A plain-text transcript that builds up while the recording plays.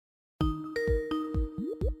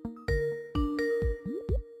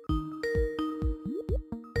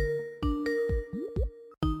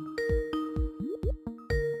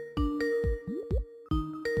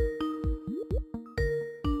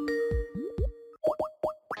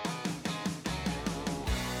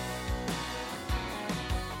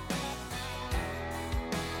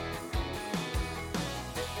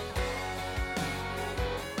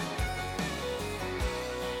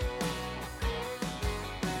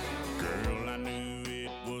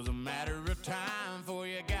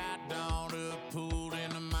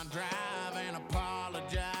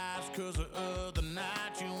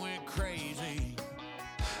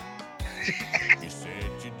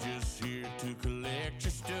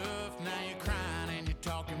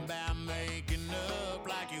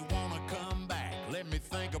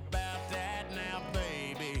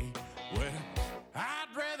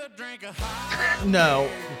No.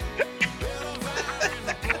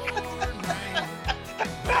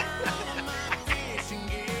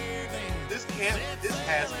 This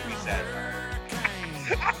has to be satire.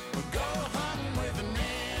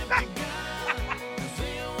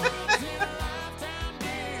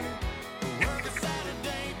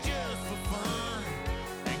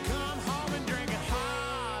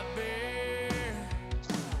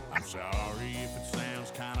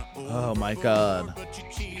 Oh my God.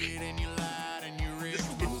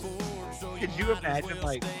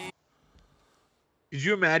 Could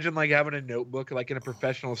you imagine like having a notebook like in a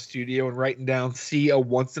professional studio and writing down "see a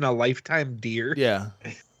once in a lifetime deer"? Yeah.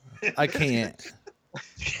 I can't.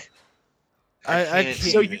 I can't.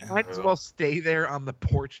 So you might as well stay there on the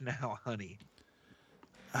porch now, honey.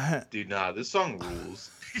 Dude, nah, this song rules.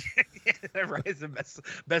 Right, it's the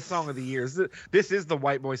best song of the year. This is the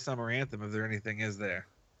white boy summer anthem. If there anything is there,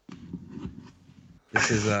 this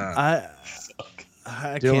is I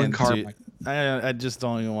Dylan can't Carmichael. I just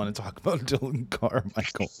don't even want to talk about Dylan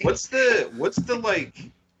Carmichael. What's the like?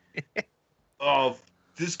 Oh,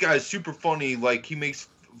 this guy's super funny. Like he makes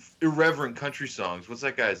irreverent country songs. What's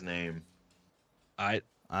that guy's name? I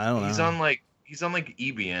don't know. He's on like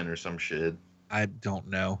EBN or some shit. I don't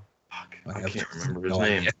know. Fuck, I I have can't remember his no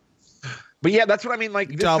name. idea. But yeah, that's what I mean. Like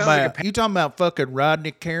You this talking sounds about like you talking about fucking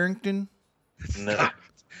Rodney Carrington? No.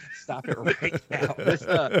 Stop it right now.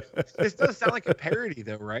 This does sound like a parody,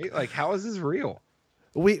 though, right? Like, how is this real?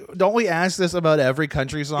 We ask this about every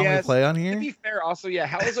country song we play on To here? be fair, also, yeah,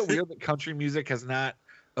 how is it weird that country music has not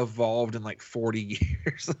evolved in like 40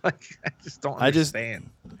 years? Like, I just don't understand.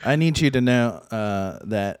 I need you to know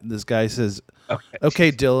that this guy says,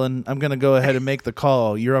 okay, Dylan, I'm going to go ahead and make the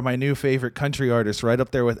call. You're my new favorite country artist, right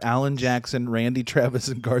up there with Alan Jackson, Randy Travis,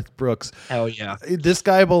 and Garth Brooks. Hell yeah. This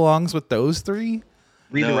guy belongs with those three?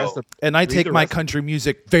 Read the rest of And I take the my rest- country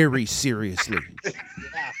music very seriously.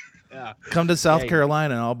 Yeah. Come to South Yeah,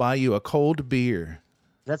 Carolina and I'll buy you a cold beer.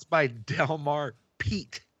 That's by Delmar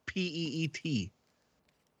Pete. P-E-E-T.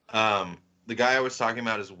 The guy I was talking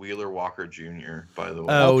about is Wheeler Walker Jr., by the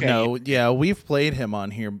way. Oh, Okay. no. Yeah, we've played him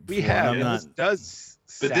on here before. We have. I'm and not- This does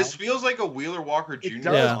But this sound- feels like a Wheeler Walker Jr.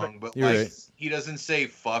 does, song, but you're like right. he doesn't say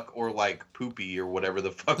fuck or like poopy or whatever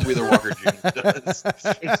the fuck Wheeler Walker Jr. does.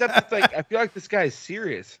 Except it's like, I feel like this guy is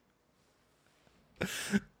serious.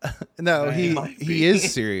 No, It he might be. he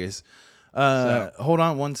is serious. Hold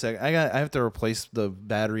on one second. I have to replace the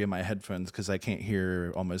battery in my headphones because I can't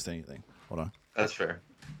hear almost anything. Hold on. That's fair.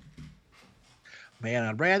 Man,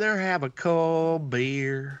 I'd rather have a cold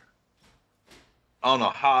beer On a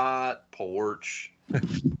hot porch.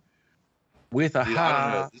 with a Dude, I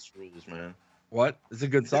don't know. hot. This rules, man. What? It's a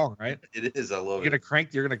good song, right? It is. I love You're it.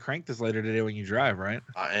 gonna crank this later today when you drive, right?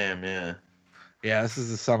 I am, yeah. Yeah, this is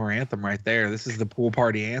the summer anthem right there. This is the pool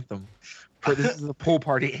party anthem. This is the pool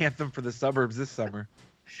party anthem for the suburbs this summer.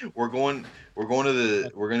 We're going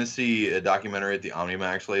to see a documentary at the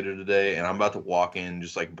Omnimax later today, and I'm about to walk in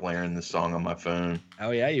just like blaring this song on my phone. Oh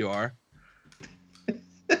yeah, you are.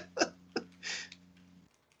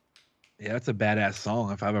 Yeah, that's a badass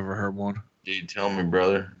song if I've ever heard one. Dude, tell me,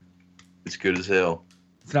 brother. It's good as hell.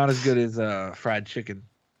 It's not as good as fried chicken.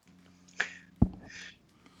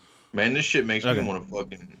 Man, this shit makes Okay. me want to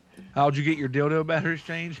fucking... How'd you get your dildo batteries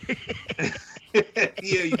changed?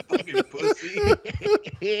 Yeah, you fucking pussy.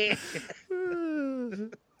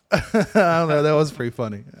 I don't know. That was pretty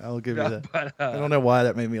funny. I'll give you that. But, I don't know why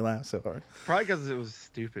that made me laugh so hard. Probably because it was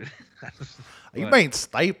stupid. You But- made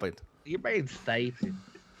stupid. You're being stupid.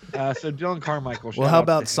 So Dylan Carmichael. Well, shout how out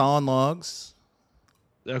about to him. Sawing Logs?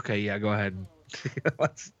 Okay, yeah, go ahead.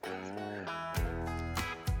 Let's.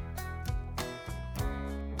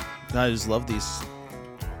 I just love these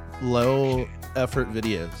low effort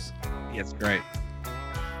videos. Yeah, it's great.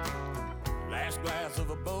 Last glass of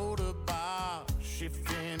a Boda bar, she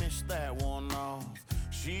finished that one off.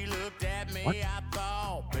 She looked at me, What? I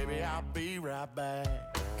thought, baby, I'll be right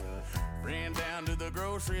back. Ran down to the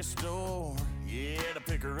grocery store, yeah, to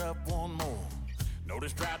pick her up one more.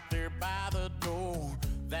 Noticed right there by the door,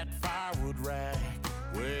 that firewood rack.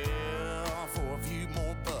 Well, for a few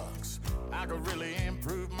more bucks, I could really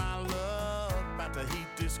improve my luck. About to heat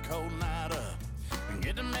this cold night up and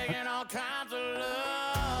get to making all kinds of love.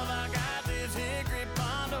 I got this hickory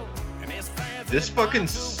bundle and it's fancy. This fucking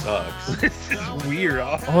sucks. This is weird.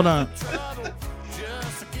 Hold on.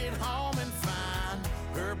 Just to get home and find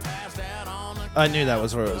her passed out on the I knew that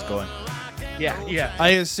was where it was going. Yeah, yeah. I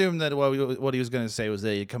assumed that what he was going to say was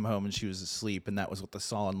that he'd come home and she was asleep, and that was what the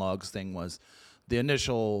Sawing Logs thing was. The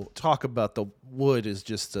initial talk about the wood is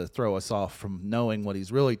just to throw us off from knowing what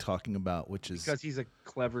he's really talking about, which is Because he's a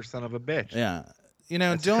clever son of a bitch. yeah. You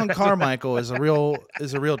know, Dylan Carmichael is a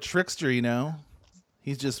real trickster. You know,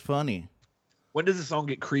 he's just funny. When does the song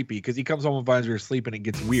get creepy? Because he comes home and finds her asleep and it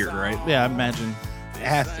gets weird, right? Yeah, I imagine. It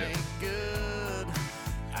has to. Good.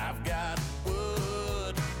 I've got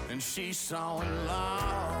wood, and she's sawing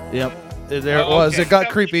log. Yep. There it was. okay. It got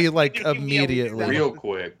creepy like immediately. Real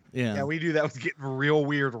quick. Yeah, Yeah. we do that. It was getting real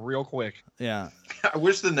weird real quick. Yeah. I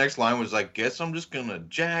wish the next line was like, "Guess I'm just gonna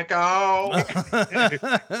jack off."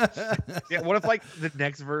 Yeah, what if like the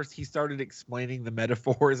next verse he started explaining the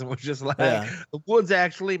metaphors and was just like, Yeah. the wood's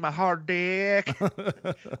actually my hard dick.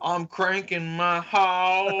 I'm cranking my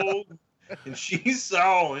hog, and she's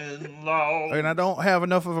sawing logs. And I don't have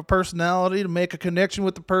enough of a personality to make a connection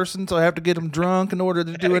with the person, so I have to get them drunk in order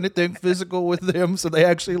to do anything physical with them, so they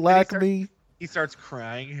actually like me. He starts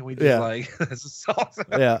crying and we just Yeah. like this is awesome.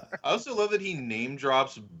 Yeah. I also love that he name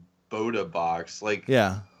drops Boda Box. Like,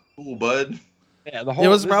 Yeah. cool, bud. Yeah, the whole It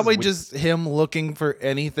was this is probably weird. just him looking for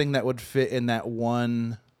anything that would fit in that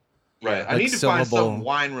one. Right. I Like need to find syllable. something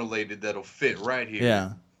wine related that'll fit right here.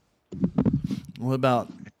 Yeah. What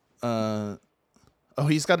about oh,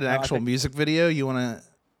 he's got an I actual think- music video. You want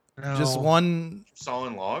to just No. one?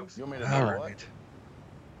 Sawing logs. You want me to All know what? right.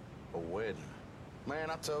 A wedding.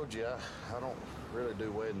 Man, I told you, I don't really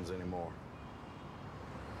do weddings anymore.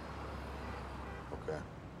 Okay.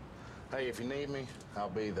 Hey, if you need me, I'll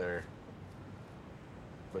be there.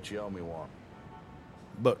 But you owe me one.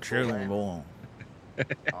 But surely won't.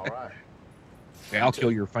 All right. Yeah, I'll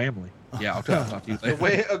kill your family. Yeah, I'll talk to you The later.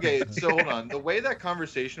 way, okay, so hold on. The way that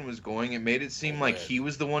conversation was going, it made it seem like he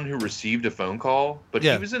was the one who received a phone call, but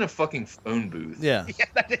Yeah. he was in a fucking phone booth. Yeah.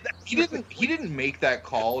 He didn't make that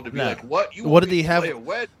call to be No. like, "What? You What want did me he to have? play a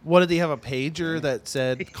wed-" What did he have? A pager that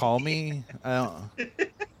said "Call me"? I don't.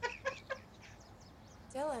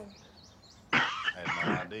 Dylan, Had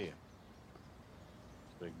no idea.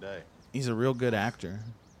 Big day. He's a real good actor.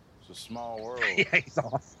 It's a small world. Yeah, he's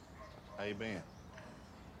awesome. How you been?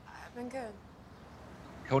 I've been good.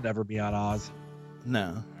 He'll never be on Oz.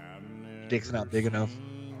 No. Dick's not big enough.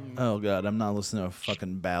 Oh god, I'm not listening to a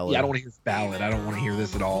fucking ballad. Yeah, I don't want to hear this ballad. I don't want to hear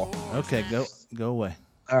this at all. Okay, go away.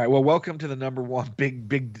 All right. Well, welcome to the #1 big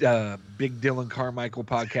Dylan Carmichael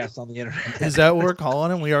podcast on the internet. Is that what we're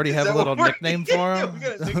calling him? We already have a that little what we're- nickname for him. We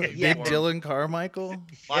got a nickname Big for him. Dylan Carmichael.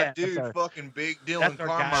 My Yeah, dude, that's our- fucking Big Dylan that's our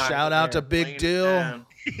guy. Carmichael. Shout out to there, Big laying it Dill. down.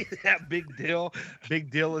 Yeah, Big Dill.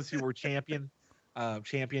 Big Dill is who we're championing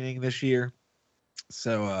this year.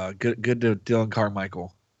 So good to Dylan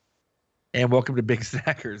Carmichael. And welcome to Big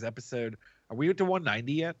Snackers episode. Are we up to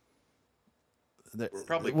 190 yet? We're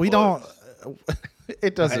probably We close. don't.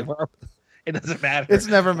 It doesn't. It doesn't matter. It's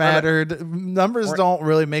never mattered. Numbers We're- don't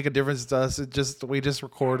really make a difference to us. We just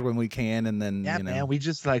record when we can, and then Yeah, you know. man. We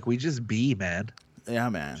just be, man. Yeah,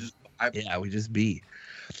 man. Yeah, we just be.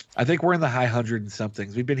 I think we're in the high 100 and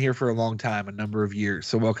somethings. We've been here for a long time, a number of years.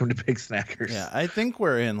 So welcome to Big Snackers. Yeah, I think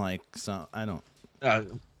we're in like some. I don't.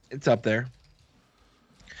 It's up there.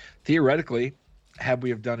 Theoretically, had we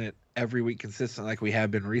have done it every week consistent like we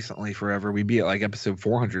have been recently forever, we'd be at like episode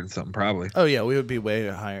 400 and something probably. Oh yeah, we would be way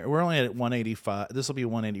higher. We're only at 185. This will be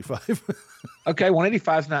 185. Okay,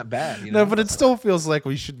 185 is not bad. You know? No, but it still feels like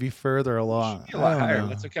we should be further along. a lot I don't higher. know.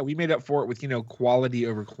 That's okay. We made up for it with quality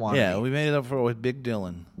over quantity. Yeah, we made it up for it with Big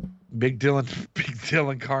Dylan. Big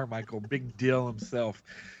Dylan Carmichael, Big Dill himself.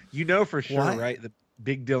 You know for sure, What? right? The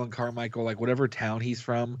Big Dylan Carmichael, like whatever town he's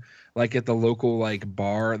from, like at the local like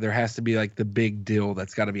bar, there has to be like the Big Dill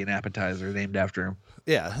that's got to be an appetizer named after him.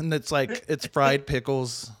 Yeah, and it's fried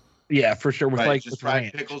pickles. Yeah, for sure. With Right, like just with fried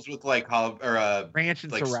ranch. pickles with like Ranch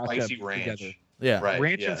and like sriracha spicy mixed ranch. together. Yeah, Right.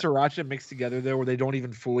 Ranch yeah. and sriracha mixed together though, where they don't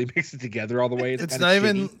even fully mix it together all the way. It's kinda not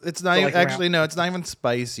even. shitty. It's not So, even, like, around- actually no. It's not even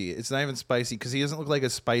spicy. It's not even spicy because he doesn't look like a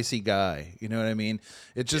spicy guy. You know what I mean?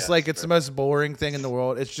 It's just Yeah, like that's it's the most boring thing in the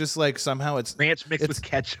world. It's just like somehow it's Ranch mixed with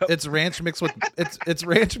ketchup. it's ranch mixed with it's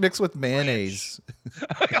ranch mixed with mayonnaise.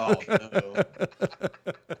 Oh no.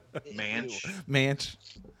 Manch. Manch.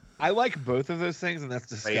 I like both of those things, and that's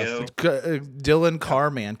disgusting. Dylan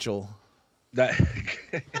Carmanchel. That,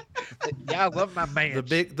 yeah, I love my man.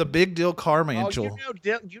 The big Dill Oh, Carmanchel.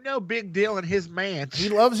 you know Big Dill and his man. He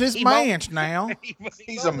loves his He won't- manch now.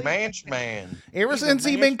 He's a manch man. Ever He's a since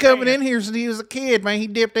he manch been coming man. in here since he was a kid, man, he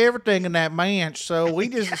dipped everything in that manch. So we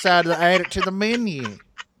just decided to add it to the menu.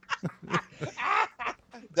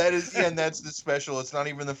 That is, yeah, and that's the special. It's not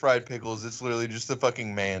even the fried pickles. It's literally just the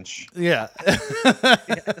fucking manch. Yeah.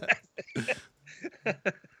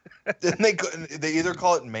 Then they either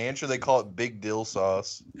call it manch or they call it Big Dill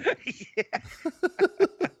sauce.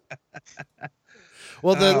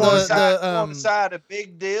 Well, You want a side of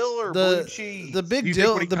big dill or blue cheese? the big You dill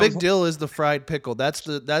think when he the comes big dill is the fried pickle. That's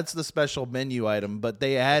the special menu item, but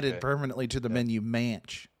they added permanently to the menu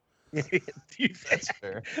manch. That's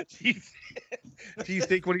fair. Do you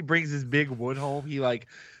think when he brings his big wood home, he like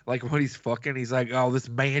when he's fucking, he's like, oh, this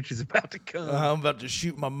manch is about to come. I'm about to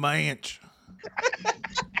shoot my manch.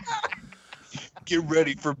 Get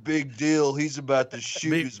ready for Big Dill. He's about to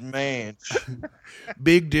shoot his manch.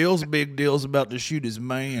 Big Dill's about to shoot his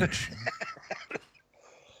manch.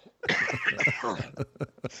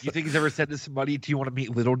 You think he's ever said to somebody, do you want to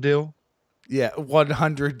meet Little Dill? Yeah,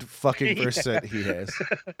 100 fucking % he has.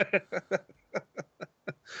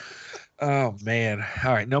 Oh man.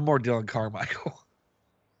 All right, no more Dylan Carmichael.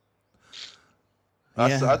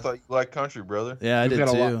 I thought you liked country, brother. Yeah, I did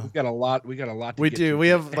too. We got a lot. To We get do. to. We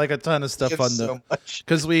have like a ton of stuff on so the much.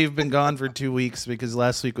 because we've been gone for 2 weeks because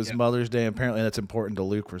last week was Mother's Day. Apparently, that's important to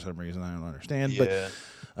Luke for some reason. I don't understand. Yeah.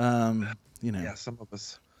 But Yeah, some of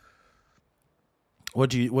us.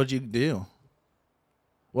 what'd you do?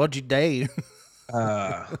 What'd you do?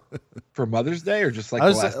 For Mother's Day or just like I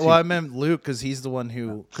was the last well, I meant Luke because he's the one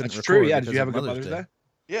who couldn't That's record. true. Yeah. because Did you have a of good Mother's Day?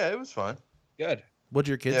 Yeah, it was fun. Good. What'd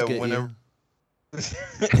your kids get whenever. you?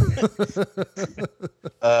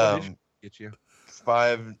 Get you.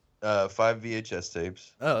 5 VHS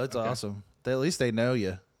tapes. Oh, that's awesome. At least they know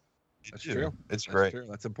you. That's true. It's That's great. true.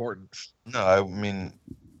 That's important. No, I mean,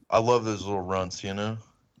 I love those little runts. You know,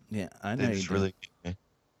 Yeah, I know they you just do. really. Get me.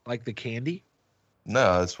 Like the candy.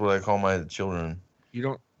 No, that's what I call my children. You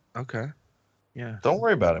don't. Okay. Yeah. Don't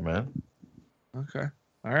worry about it, man. Okay.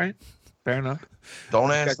 All right. Fair enough.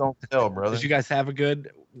 Don't ask, don't tell, brother. Did you guys have a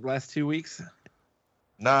good last 2 weeks?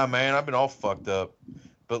 Nah, man, I've been all fucked up.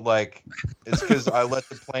 But like, it's because I let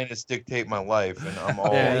the planets dictate my life, and I'm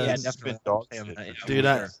all definitely. spit dog Yeah, shit. yeah. Dude,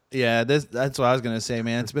 Sure. that's what I was gonna say,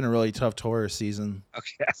 man. It's been a really tough Taurus season.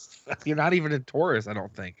 Okay. You're not even a Taurus, I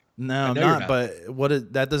don't think. No, I I'm know you're not. not.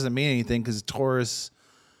 But that doesn't mean anything because Taurus,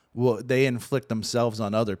 they inflict themselves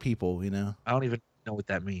on other people. You know. I don't even know what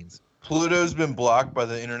that means. Pluto's been blocked by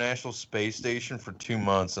the International Space Station for 2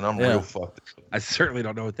 months, and I'm Yeah. real fucked up. I certainly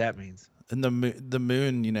don't know what that means. And the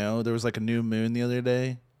moon, you know, there was like a new moon the other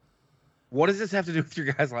day. What does this have to do with your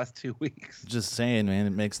guys' last 2 weeks? Just saying, man,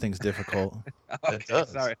 it makes things difficult. Okay, does.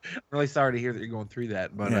 sorry. I'm really sorry to hear that you're going through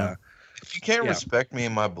that, but Yeah. If you can't Yeah. respect me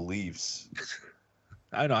and my beliefs,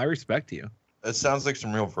 I know I respect you. it sounds like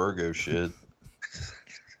some real Virgo shit.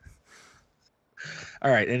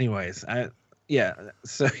 All right. Anyways,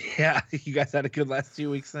 So yeah, you guys had a good last 2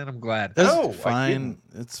 weeks. Then I'm glad. It's No, I fine.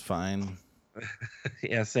 It's fine.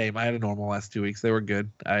 Yeah, same. I had a normal last 2 weeks. They were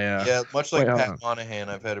good. Yeah, much like wait, hold Pat on. Monahan,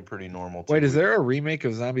 I've had a pretty normal. Wait, 2 is there a remake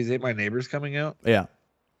of Zombies Ate My Neighbors coming out? Yeah,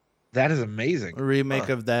 That is amazing. a remake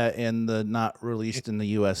of that and the not released in the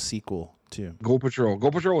U.S. sequel too. Gold Patrol.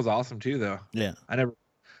 Gold Patrol was awesome too, though. Yeah,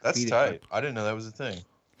 That's beat it. tight. I didn't know that was a thing.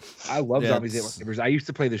 I love Yeah, Zombies Ate My it's- Neighbors. I used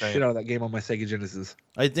to play the Same. shit out of that game on my Sega Genesis.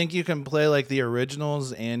 I think you can play like the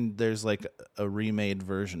originals and there's like a remade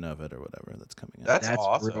version of it or whatever that's coming out. That's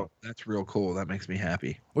awesome. That's real cool. That makes me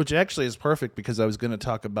happy. Which actually is perfect because I was going to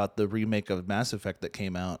talk about the remake of Mass Effect that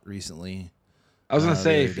came out recently. I was gonna the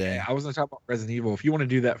say, other day. I was gonna talk about Resident Evil. If you want to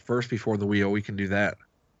do that first before the wheel, we can do that.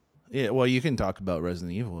 Yeah, well, you can talk about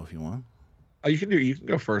Resident Evil if you want. Oh, you can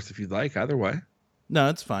go first if you'd like. Either way. No,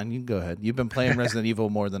 it's fine. You can go ahead. You've been playing Resident Evil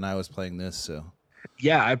more than I was playing this, so.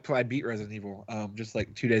 Yeah, I beat Resident Evil just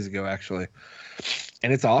like 2 days ago actually,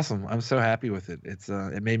 and it's awesome. I'm so happy with it.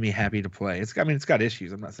 It made me happy to play. It's got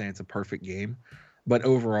issues. I'm not saying it's a perfect game, but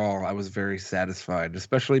overall I was very satisfied,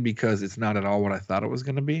 especially because it's not at all what I thought it was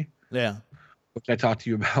going to be, Yeah. which I talked to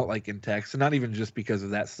you about like in text, and not even just because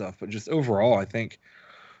of that stuff, but just overall I think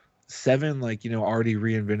 7 already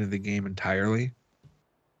reinvented the game entirely.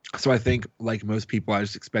 So I think like most people, I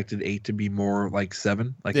just expected 8 to be more like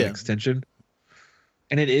 7, like an extension.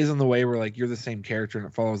 And it is in the way where like you're the same character and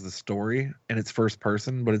it follows the story and it's first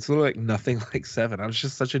person, but it's literally like nothing like 7. It's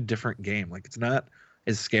just such a different game. Like it's not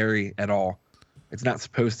as scary at all. It's not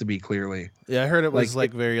supposed to be clearly. Yeah, I heard it was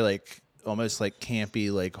Like, like very like almost like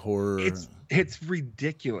campy, like horror. It's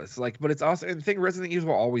ridiculous. Like, but it's also, and the thing Resident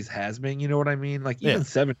Evil always has been, you know what I mean? Like even Yeah.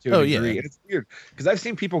 7 to a Oh, degree. yeah. And it's weird because I've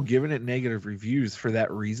seen people giving it negative reviews for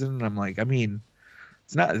that reason. And I'm like, I mean,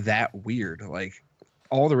 it's not that weird. Like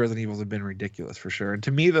all the Resident Evils have been ridiculous for sure. And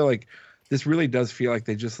to me, though, like this really does feel like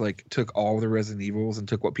they just like took all the Resident Evils and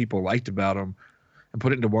took what people liked about them and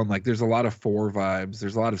put it into one. Like there's a lot of 4 vibes.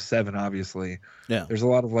 There's a lot of 7, obviously. Yeah. There's a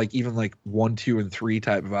lot of like even like 1, 2, and 3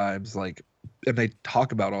 type vibes. Like, and they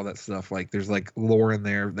talk about all that stuff. Like there's like lore in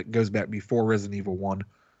there that goes back before Resident Evil 1.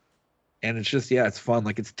 And it's just, yeah, it's fun.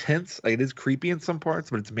 Like it's tense. Like, it is creepy in some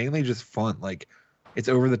parts, but it's mainly just fun. Like It's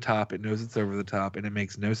over the top. It knows it's over the top, and it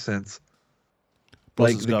makes no sense. Plus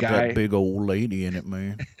Like it's the got guy, that big old lady in it,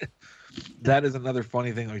 man. that is another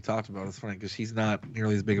funny thing that we talked about. It's funny because she's not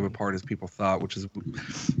nearly as big of a part as people thought, which is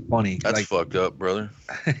funny. That's like, fucked up, brother.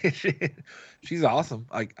 she's awesome.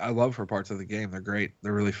 Like I love her parts of the game. They're great.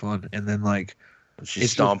 They're really fun. And then like She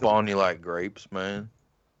it's stomp just- on you like grapes, man.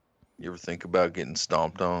 You ever think about getting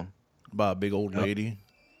stomped on? By a big old Nope. lady.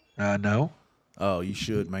 no. Oh, you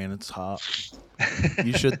should, man. It's hot.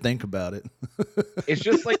 You should think about it. It's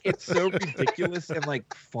just like it's so ridiculous and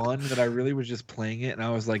like fun that I really was just playing it and I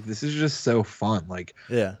was like, this is just so fun. Like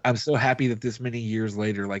Yeah. I'm so happy that this many years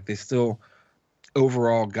later, like they still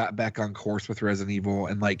overall got back on course with Resident Evil,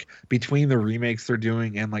 and like between the remakes they're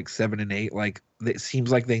doing and like 7 and 8, like it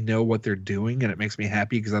seems like they know what they're doing, and it makes me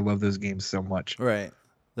happy because I love those games so much. Right.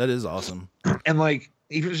 That is awesome. And like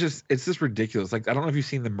even it's just ridiculous. Like I don't know if you've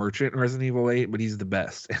seen the merchant in Resident Evil 8, but he's the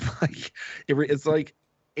best. And like it's like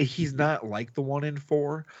he's not like the one in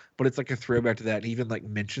 4, but it's like a throwback to that. And he even like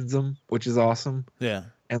mentions them, which is awesome. Yeah.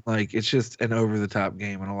 And like it's just an over the top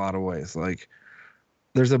game in a lot of ways. Like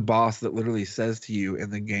there's a boss that literally says to you in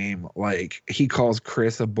the game, like he calls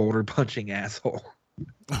Chris a boulder punching asshole.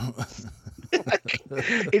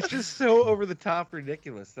 It's just so over the top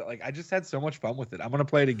ridiculous that like I just had so much fun with it. I'm gonna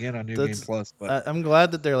play it again on New Game Plus. But I'm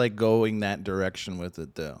glad that they're like going that direction with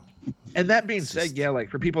it, though. and that being It's said, just- yeah, like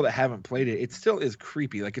for people that haven't played it, it still is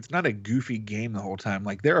creepy. Like it's not a goofy game the whole time.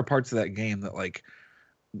 Like there are parts of that game that like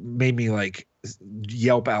made me like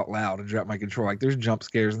yelp out loud and drop my control. Like there's jump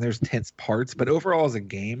scares and there's tense parts, but overall as a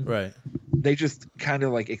game, Right. they just kind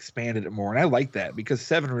of like expanded it more, and I like that because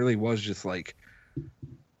 7 really was just like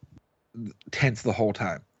tense the whole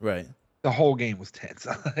time. Right. The whole game was tense.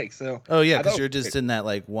 Like so. Oh yeah, I because thought- you're just in that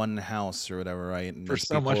like one house or whatever, right? And For there's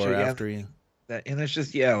so people much, are yeah. after you. That and it's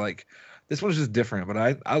just like this one's just different, but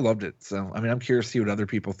I loved it. So I mean I'm curious to see what other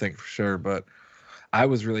people think for sure, but I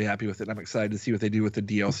was really happy with it. I'm excited to see what they do with the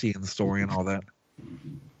DLC and the story and all that.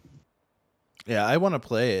 Yeah, I want to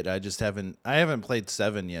play it. I haven't played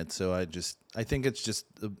 7 yet, so I think it's just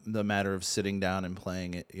the matter of sitting down and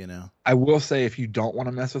playing it, you know. I will say if you don't want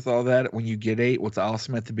to mess with all that, when you get 8, what's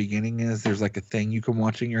awesome at the beginning is there's like a thing you can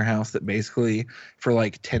watch in your house that basically for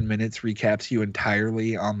like 10 minutes recaps you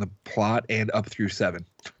entirely on the plot and up through 7.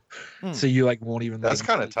 So you like won't even That's like,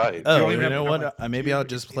 kind of tight. Oh, don't you even have know to what? know, like, Maybe you I'll can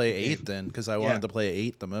just get play the 8 game. then, because I Yeah. wanted to play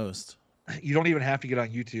 8 the most. you don't even have to get on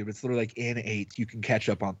YouTube. It's literally like in 8 you can catch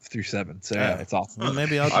up on through 7. So yeah, Yeah. it's awesome. Well,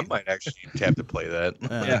 maybe I might actually have to play that.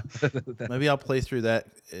 Yeah. Maybe I'll play through that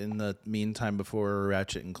in the meantime before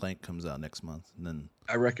Ratchet and Clank comes out next month, and then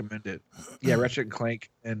I recommend it. Yeah, Ratchet and Clank,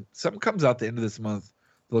 and something comes out the end of this month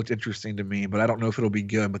that looked interesting to me, but I don't know if it'll be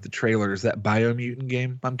good. But the trailer is that Biomutant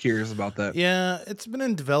game. I'm curious about that. yeah, it's been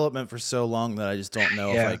in development for so long that I just don't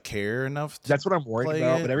know Yeah. if I care enough. That's what I'm worried play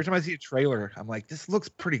about. it. But every time I see a trailer, I'm like, this looks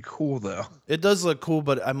pretty cool though. It does look cool,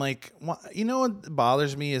 but I'm like, you know what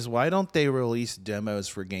bothers me is why don't they release demos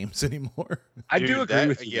for games anymore? I do Dude, agree that-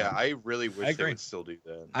 with you. Yeah, though. I really wish they agree. would still do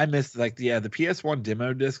that. I missed like the PS1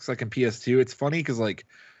 demo discs like in PS2. It's funny because like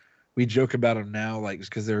we joke about them now, like just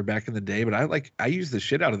because they were back in the day. But I use the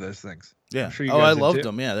shit out of those things. Yeah. I'm sure you Oh, I guys did loved too.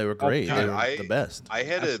 them. Yeah, they were great. God, They were I- the best. I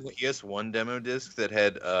had Absolutely. a PS1 demo disc that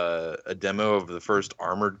had a demo of the first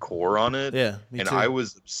Armored Core on it. Yeah, me and too. I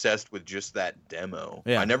was obsessed with just that demo.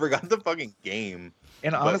 Yeah. I never got the fucking game.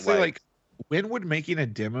 And But, honestly, like- like when would making a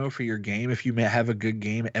demo for your game, if you may have a good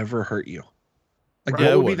game, ever hurt you? Like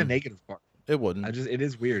Yeah, it what would be the wouldn't. negative part? It wouldn't. It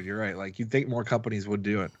is weird. You're right. Like you'd think more companies would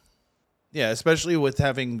do it. Yeah, especially with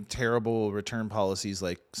having terrible return policies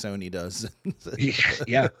like Sony does.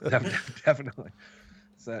 Yeah, definitely.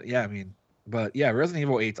 So yeah, I mean, but yeah, Resident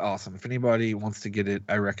Evil 8's awesome. If anybody wants to get it,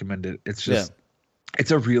 I recommend it. It's just,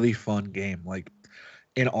 it's a really fun game, like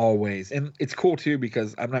in all ways, and it's cool too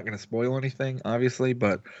because I'm not going to spoil anything, obviously,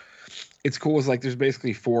 but it's cool. Is like there's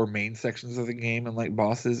basically 4 main sections of the game and like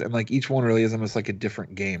bosses, and like each one really is almost like a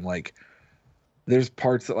different game. Like there's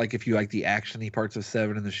parts that like if you like the actiony parts of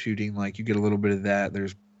 7 and the shooting, like you get a little bit of that.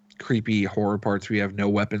 There's creepy horror parts where you have no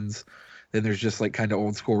weapons. Then there's just like kind of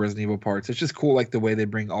old school Resident Evil parts. It's just cool, like the way they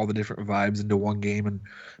bring all the different vibes into one game and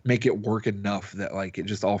make it work enough that like it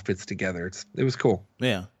just all fits together. It was cool.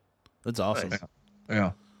 Yeah, that's awesome. Nice.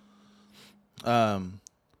 Yeah.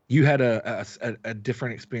 You had a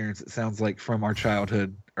different experience. It sounds like from our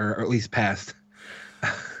childhood, or at least past.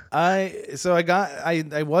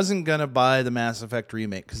 I wasn't gonna buy the Mass Effect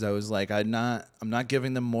remake because I was like, I'm not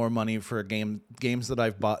giving them more money for games that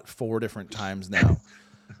I've bought 4 different times now.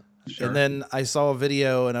 Sure. And then I saw a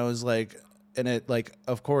video and I was like, and it like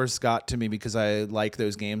of course got to me because I like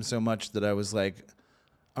those games so much that I was like,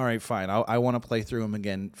 all right, fine. I want to play through them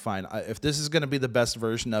again. Fine. If this is going to be the best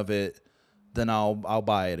version of it, then I'll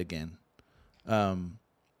buy it again.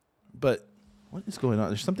 But what is going on?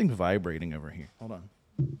 There's something vibrating over here. Hold on.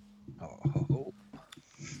 Oh.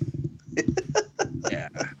 Yeah,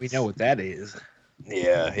 we know what that is.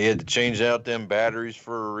 Yeah, he had to change out them batteries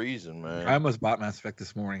for a reason, man. I almost bought Mass Effect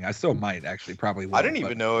this morning. I still might actually, probably will. I didn't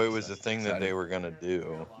even know it was a thing that they were gonna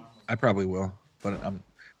do. I probably will, but I'm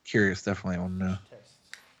curious. Definitely want to know.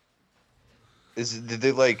 Did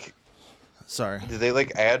they like? Sorry. Did they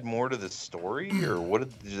like add more to the story, or what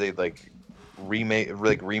did they like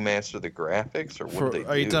remaster the graphics, or what did they do?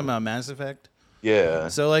 Are you talking about Mass Effect? Yeah.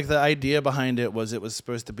 So like the idea behind it was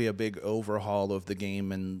supposed to be a big overhaul of the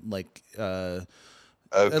game, and like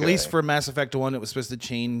at least for Mass Effect 1, it was supposed to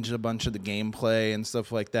change a bunch of the gameplay and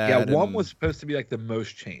stuff like that. Yeah, 1 was supposed to be like the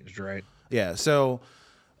most changed, right? Yeah. So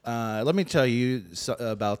let me tell you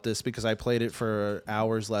about this because I played it for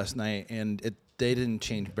hours last night, and they didn't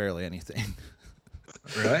change barely anything.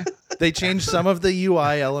 Really? They changed some of the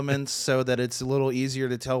UI elements so that it's a little easier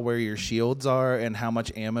to tell where your shields are and how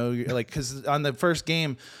much ammo because on the first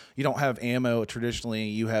game you don't have ammo traditionally.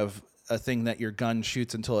 You have a thing that your gun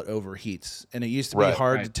shoots until it overheats, and it used to be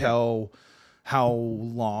hard to tell how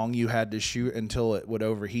long you had to shoot until it would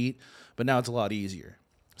overheat, but now it's a lot easier.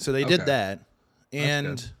 So they did that,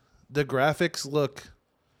 and the graphics look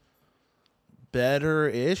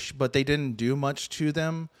better-ish, but they didn't do much to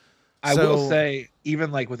them. I will say,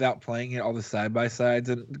 even like without playing it, all the side by sides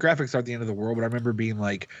and the graphics aren't the end of the world. But I remember being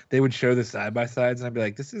like, they would show the side by sides, and I'd be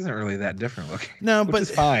like, this isn't really that different looking. No, but it's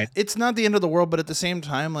fine. It's not the end of the world. But at the same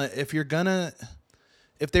time, like, if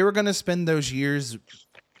they were gonna spend those years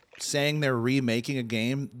saying they're remaking a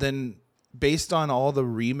game, then based on all the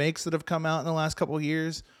remakes that have come out in the last couple of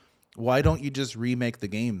years, why don't you just remake the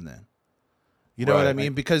game then? You know what I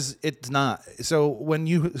mean? Because it's not. So when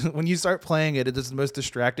you start playing it, it is the most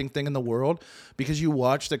distracting thing in the world because you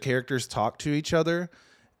watch the characters talk to each other,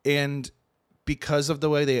 and because of the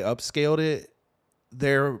way they upscaled it,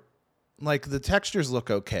 they're like the textures look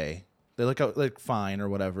okay. They look like fine or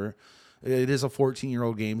whatever. It is a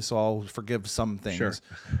 14-year-old game, so I'll forgive some things. Sure.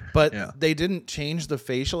 But they didn't change the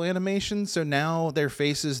facial animation, so now their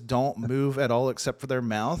faces don't move at all except for their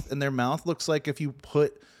mouth, and their mouth looks like if you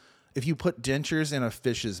put dentures in a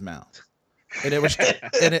fish's mouth, and it was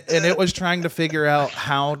and it was trying to figure out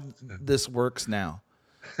how this works now.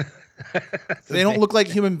 They don't look like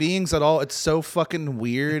human beings at all. It's so fucking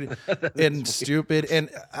weird and stupid,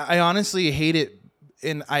 and I honestly hate it.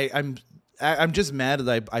 And I'm just mad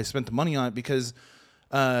that I spent the money on it because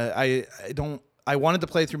I wanted to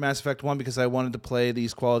play through Mass Effect 1 because I wanted to play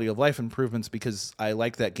these quality of life improvements because I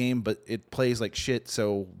like that game, but it plays like shit.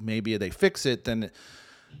 So maybe they fix it then.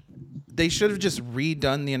 They should have just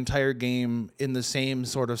redone the entire game in the same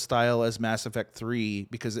sort of style as Mass Effect 3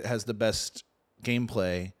 because it has the best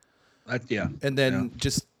gameplay. And then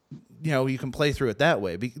just, you can play through it that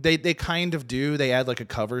way. They kind of do. They add like a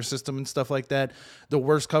cover system and stuff like that. The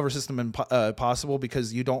worst cover system possible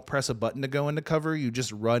because you don't press a button to go into cover. You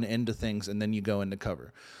just run into things and then you go into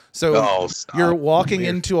cover. So you're walking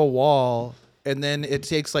into a wall, and then it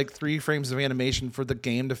takes like 3 frames of animation for the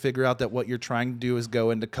game to figure out that what you're trying to do is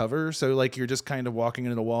go into cover. So like you're just kind of walking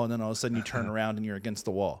into the wall, and then all of a sudden you turn around and you're against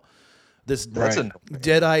the wall. This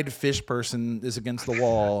dead-eyed fish person is against the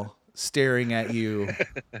wall staring at you.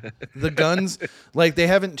 The guns, like they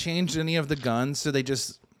haven't changed any of the guns, so they're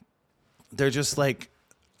just like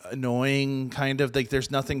annoying, kind of like there's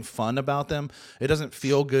nothing fun about them. It doesn't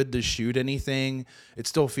feel good to shoot anything. It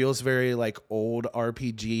still feels very like old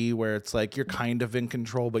RPG where it's like you're kind of in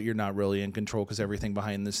control, but you're not really in control because everything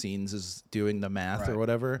behind the scenes is doing the math or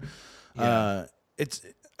whatever.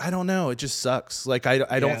 I don't know. It just sucks. Like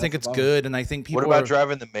I don't think it's good, and I think people. What about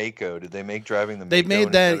driving the Mako? Did they make driving the Mako? They've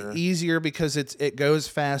made that easier because it goes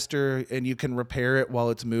faster, and you can repair it while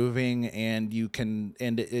it's moving, and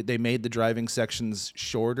they made the driving sections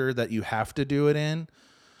shorter that you have to do it in.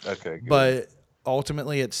 Okay, good. But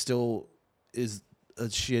ultimately, it still is a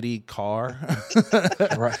shitty car,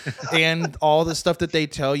 Right. And all the stuff that they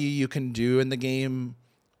tell you can do in the game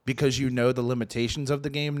because you know the limitations of the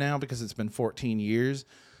game now because it's been 14 years.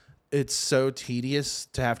 It's so tedious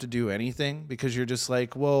to have to do anything because you're just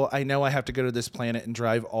like, well, I know I have to go to this planet and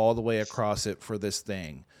drive all the way across it for this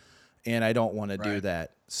thing, and I don't want to do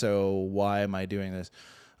that. So why am I doing this?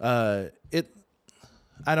 I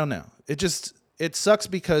don't know. It sucks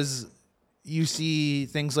because you see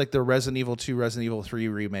things like the Resident Evil 2, Resident Evil 3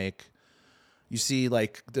 remake. You see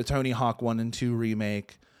like the Tony Hawk 1 and 2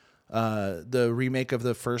 remake. The remake of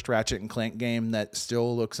the first Ratchet and Clank game that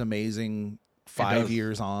still looks amazing 5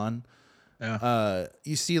 years on. Yeah.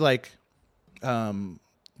 You see like The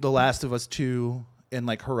Last of Us 2 and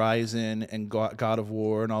like Horizon and God of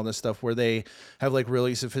War and all this stuff where they have like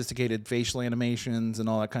really sophisticated facial animations and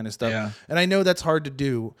all that kind of stuff. Yeah. And I know that's hard to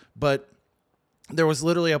do, but there was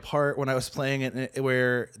literally a part when I was playing it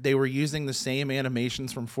where they were using the same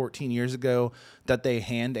animations from 14 years ago that they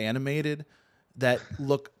hand animated that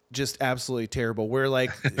look just absolutely terrible. Where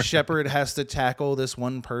like Shepard has to tackle this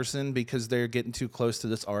one person because they're getting too close to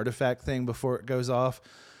this artifact thing before it goes off.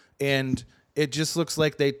 And it just looks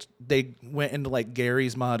like they went into like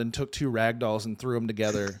Gary's mod and took two ragdolls and threw them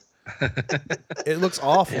together. It looks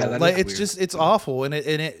awful. Yeah, that like is it's weird. just it's awful.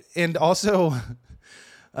 And also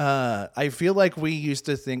I feel like we used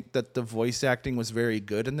to think that the voice acting was very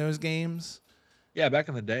good in those games. Yeah, back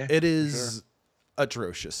in the day. It is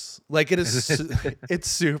atrocious. Like it is it's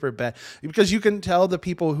super bad because you can tell the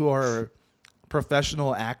people who are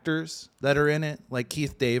professional actors that are in it, like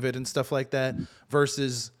Keith David and stuff like that,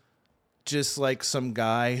 versus just like some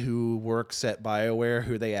guy who works at BioWare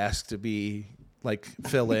who they ask to be like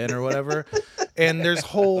fill in or whatever. And there's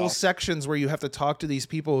whole sections where you have to talk to these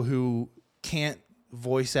people who can't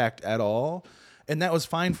voice act at all. And that was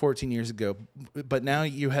fine 14 years ago. But now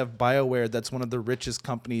you have BioWare, that's one of the richest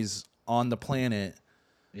companies on the planet.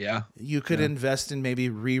 Yeah. You could invest in maybe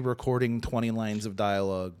re-recording 20 lines of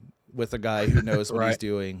dialogue with a guy who knows what he's Right.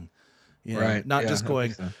 doing. You know, Right. not Yeah, just that going,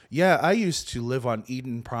 makes sense. yeah, I used to live on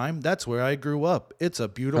Eden Prime. That's where I grew up. It's a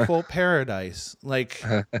beautiful paradise. Like,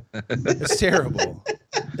 it's terrible.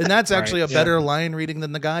 And that's actually a Right, better line reading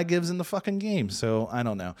than the guy gives in the fucking game. So I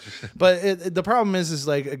don't know. But the problem is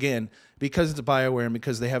like, again, because it's BioWare and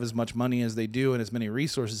because they have as much money as they do and as many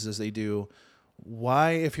resources as they do,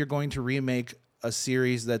 why, if you're going to remake a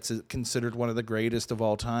series that's considered one of the greatest of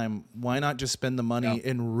all time, why not just spend the money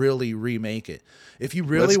and really remake it? If you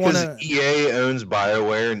really want to, EA owns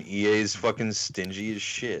BioWare and EA's fucking stingy as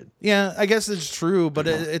shit. yeah, I guess it's true, but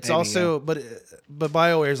it's Maybe, also, but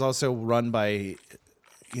BioWare is also run by,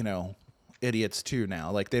 idiots too now.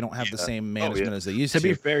 Like they don't have the same management as they used To to.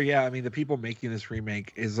 be fair, yeah, I mean the people making this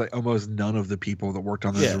remake is like almost none of the people that worked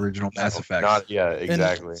on the original Mass Effect.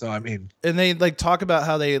 Exactly. So I mean, And they like talk about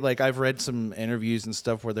how they like, I've read some interviews and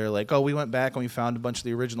stuff where they're like, oh, we went back and we found a bunch of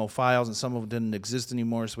the original files and some of them didn't exist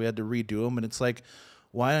anymore, so we had to redo them. And it's like,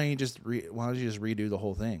 why don't you just redo the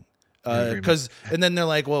whole thing? Because and then they're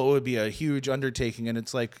like, well, it would be a huge undertaking, and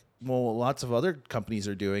it's like, well, lots of other companies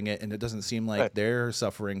are doing it, and it doesn't seem like they're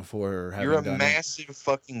suffering for having You're a done massive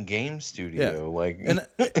fucking game studio. Like,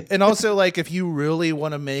 and also like if you really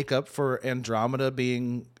want to make up for Andromeda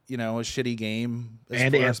being a shitty game as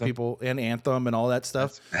And far as Anthem. people and Anthem and all that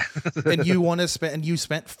stuff, and you want to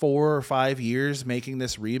spent 4 or 5 years making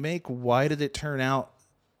this remake, why did it turn out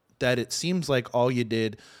that it seems like all you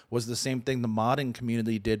did was the same thing the modding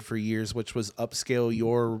community did for years, which was upscale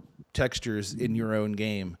your textures in your own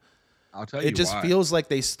game? I'll tell you It just why. feels like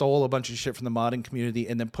they stole a bunch of shit from the modding community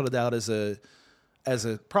and then put it out as a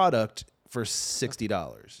product for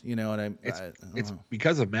 $60. You know what I It's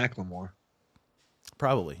because of Macklemore.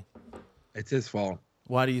 probably. It's his fault.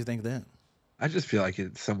 Why do you think that? I just feel like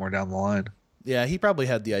it's somewhere down the line. Yeah, he probably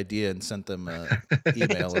had the idea and sent them an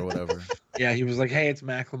email or whatever. Yeah, he was like, "Hey, it's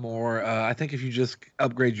Macklemore. I think if you just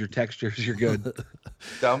upgrade your textures, you're good."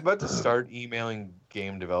 I'm about to start emailing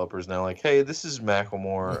game developers now. Like, hey, this is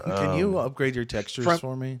Macklemore. Can you upgrade your textures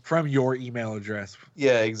for me? From your email address.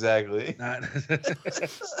 Yeah, exactly. Not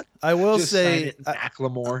I will just sign say, it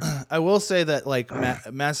Macklemore. I will say that like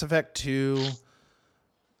Mass Effect 2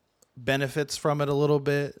 benefits from it a little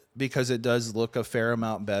bit because it does look a fair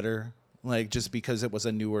amount better. Like just because it was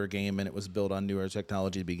a newer game and it was built on newer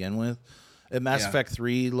technology to begin with. And Mass Effect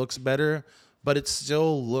 3 looks better, but it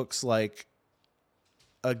still looks like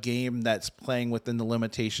a game that's playing within the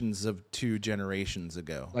limitations of 2 generations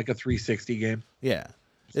ago. Like a 360 game. Yeah.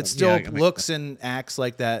 It So, still yeah, I mean- looks and acts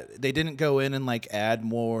like that. They didn't go in and like add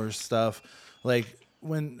more stuff. Like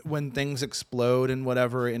when things explode and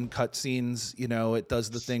whatever in cutscenes, it does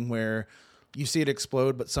the thing where you see it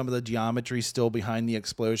explode, but some of the geometry's still behind the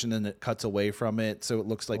explosion and it cuts away from it. So it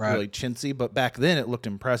looks like Right. really chintzy, but back then it looked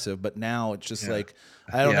impressive. But now it's just Yeah. like,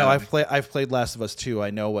 I don't Yeah, know. I I've played Last of Us 2. I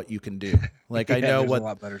know what you can do. Like I Yeah, know there's what a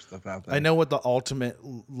lot better stuff out there. I know what the ultimate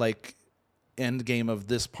like end game of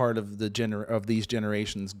this part of of these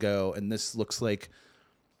generations go, and this looks like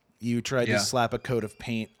you tried Yeah. to slap a coat of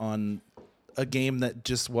paint on a game that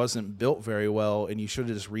just wasn't built very well, and you should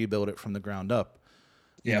have just rebuilt it from the ground up.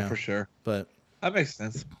 Yeah, know. for sure. But That makes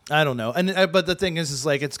sense. I don't know, and but the thing is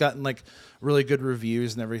like it's gotten like really good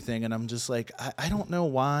reviews and everything, and I'm just like I don't know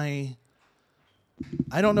why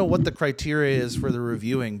I don't know what the criteria is for the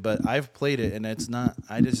reviewing, but I've played it and it's not.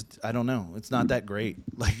 I don't know. It's not that great.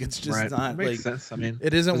 Like it's just Right. not Makes like sense. I mean,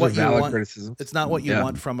 it isn't those what are you valid want. criticisms. It's not what you Yeah.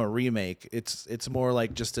 want from a remake. It's more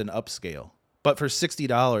like just an upscale. But for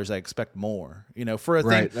 $60, I expect more. You know, for a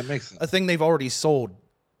Right. thing That makes sense. a thing they've already sold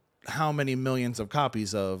how many millions of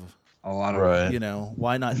copies of. A lot of Right. You know,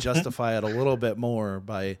 why not justify it a little bit more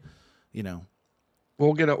by, you know.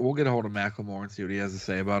 We'll get a hold of Macklemore and see what he has to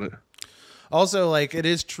say about it. Also, like, it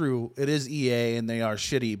is true. It is EA, and they are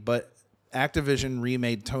shitty. But Activision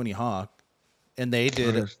remade Tony Hawk, and they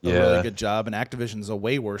did a Yeah. really good job. And Activision's a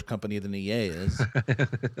way worse company than EA is,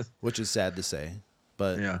 which is sad to say.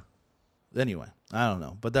 But Yeah. anyway, I don't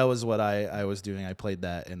know. But that was what I was doing. I played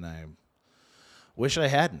that, and I wish I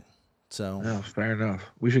hadn't. So, No, fair enough.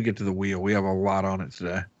 We should get to the wheel. We have a lot on it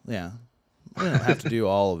today. yeah. We don't have to do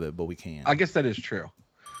all of it, but we can. I guess that is true.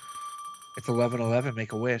 It's 11:11.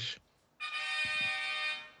 Make a wish.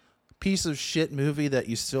 Piece of shit movie that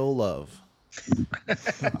you still love.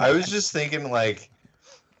 I was just thinking, like,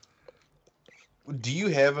 do you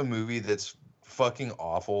have a movie that's fucking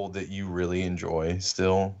awful that you really enjoy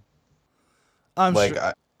still? I'm Like,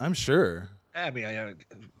 sure. I'm sure. I mean,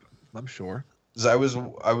 I'm sure. 'Cause I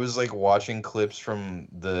was like watching clips from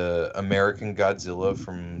the American Godzilla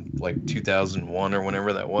from like 2001 or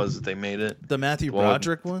whenever that was that they made it. The Matthew Well,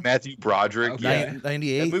 Broderick one? Matthew Broderick, Okay. yeah. That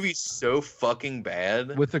 98? movie's so fucking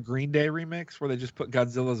bad. With the Green Day remix where they just put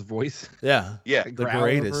Godzilla's voice. Yeah. Yeah, The growl over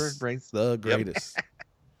greatest. it, brains- The greatest.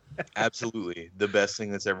 absolutely. The best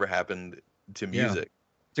thing that's ever happened to Yeah. music.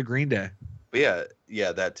 It's a Green Day. But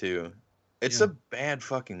yeah, that too. It's Yeah. a bad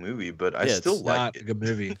fucking movie, but I Yeah, still it's like Not it. a good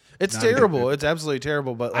movie. It's Not a good terrible. movie. It's absolutely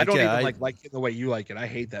terrible. But like, I don't yeah, even like it the way you like it. I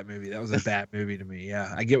hate that movie. That was a bad movie to me.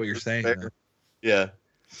 Yeah, I get what you're saying. fair. though.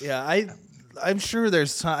 Yeah. I'm sure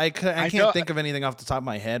there's I can't know- think of anything off the top of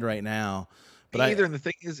my head right now. But Me either. And the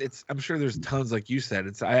thing is, I'm sure there's tons, like you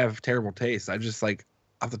said. I have terrible taste. I just like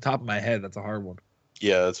off the top of my head, that's a hard one.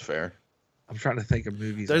 Yeah, that's fair. I'm trying to think of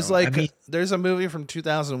movies. there's though. like I mean, there's a movie from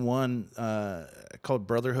 2001 called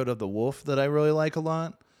Brotherhood of the Wolf that I really like a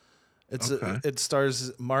lot. Okay. It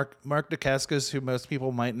stars Mark Dacascos, who most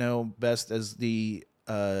people might know best as the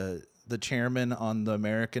chairman on the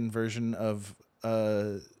American version of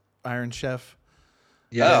Iron Chef.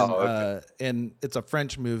 yeah. Oh, okay. And it's a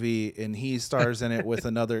French movie, and he stars in it with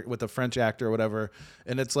with a French actor or whatever.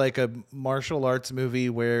 And it's like a martial arts movie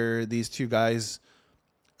where these two guys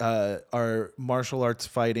are martial arts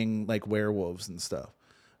fighting like werewolves and stuff.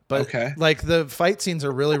 But Okay. like the fight scenes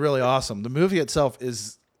are really, really awesome. The movie itself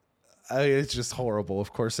is, it's just horrible,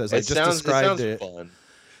 of course, as I just described it. Fun.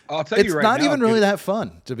 I'll tell It's you right not now, even really good- that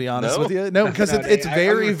fun, to be honest No? with you. No, because No, it's I was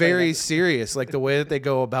very, gonna say very that. serious. Like the way that they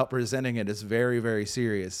go about presenting it is very, very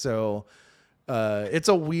serious. So it's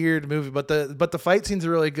a weird movie, but the fight scenes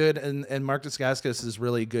are really good, and Mark Dacascos is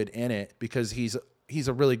really good in it because he's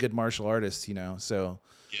a really good martial artist, you know. So,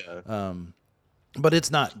 Yeah. but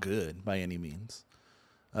it's not good by any means.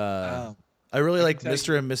 Um, I really like tell you-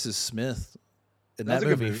 Mr. and Mrs. Smith, and That's that a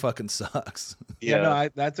good movie movie. fucking sucks. yeah, no,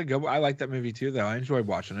 that's a good. I like that movie too, though. I enjoyed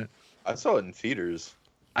watching it. I saw it in theaters.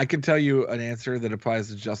 I can tell you an answer that applies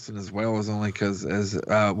to Justin as well, is only because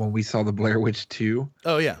when we saw the Blair Witch 2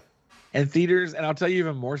 Oh yeah, in theaters, and I'll tell you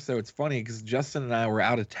even more so. It's funny because Justin and I were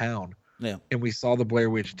out of town yeah. and we saw the Blair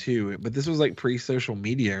Witch 2, but this was like pre-social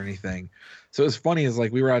media or anything. So it was funny is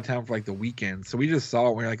like we were out of town for like the weekend. So we just saw it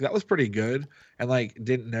and we were like, that was pretty good. And like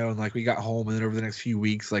didn't know. And like we got home and then over the next few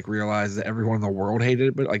weeks, like realized that everyone in the world hated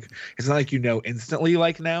it. But like it's not like instantly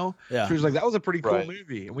like now. Yeah. So he was like, that was a pretty cool Right.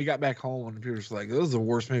 movie. And we got back home and people were just like, this is the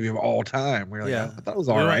worst movie of all time. We were like, Yeah. I thought it was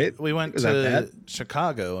all right. We went Was that to bad?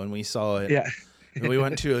 Chicago and we saw it. Yeah. And we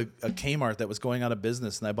went to a Kmart that was going out of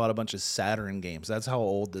business, and I bought a bunch of Saturn games. That's how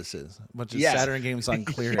old this is. A bunch of Yes. Saturn games on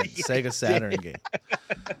clearance. Sega Saturn game.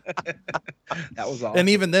 That was awesome. And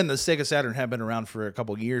even then, the Sega Saturn had been around for a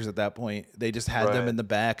couple years at that point. They just had them Right. in the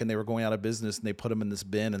back, and they were going out of business, and they put them in this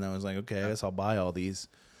bin. And I was like, okay, I guess I'll buy all these.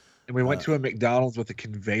 And we went to a McDonald's with a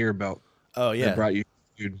conveyor belt Oh that yeah, brought you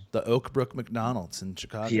food. the Oak Brook McDonald's in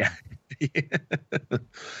Chicago. Yeah.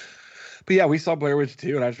 But yeah, we saw Blair Witch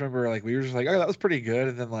 2, and I just remember like we were just like, oh, that was pretty good.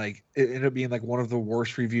 And then like it ended up being like one of the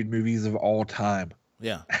worst reviewed movies of all time.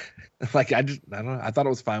 Yeah. Like I don't know. I thought it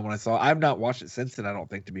was fine when I saw it. I've not watched it since then, I don't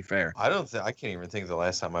think, to be fair. I can't even think of the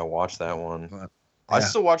last time I watched that one. But, I yeah.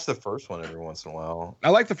 still watch the first one every once in a while. I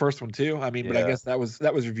like the first one too. I mean, but I Yeah. guess that was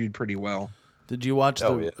reviewed pretty well. Did you watch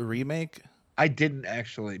Oh, the yeah. remake? I didn't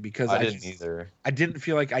actually because I didn't either. I didn't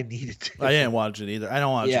feel like I needed to. I didn't watch it either. I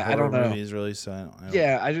don't watch Yeah, I horror don't know. movies really, so I don't.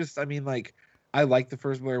 Yeah, I mean, like, I liked the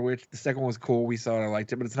first Blair Witch. The second one was cool. We saw it. I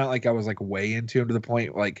liked it, but it's not like I was like way into him to the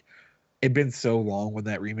point like it'd been so long when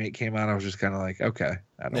that remake came out. I was just kind of like, okay,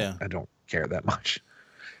 I don't care that much.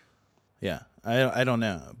 Yeah, I don't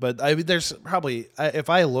know, but there's probably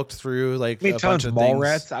if I looked through like a bunch tons of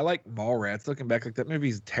Mallrats. things. I like Mallrats. Looking back, like that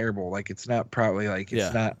movie's terrible. Like it's not probably like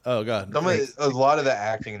it's not. Oh god. A lot of the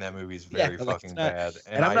acting in that movie is very like, fucking it's not- bad,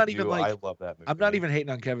 and I'm not I even, like- I love that movie. I'm not even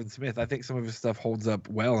hating on Kevin Smith. I think some of his stuff holds up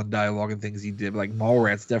well in dialogue and things he did. Like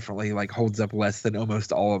Mallrats definitely like holds up less than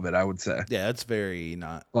almost all of it. I would say. Yeah, it's very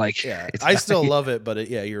not. Like Yeah, it's I not- still love it, but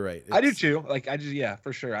yeah, you're right. I do It's- too. Like I just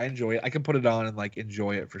for sure. I enjoy it. I can put it on and like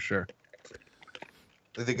enjoy it for sure.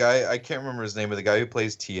 The guy, I can't remember his name, but the guy who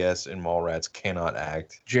plays TS in Mallrats cannot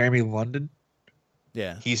act. Jeremy London.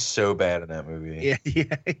 Yeah. He's so bad in that movie.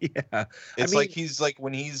 Yeah. It's mean, like he's like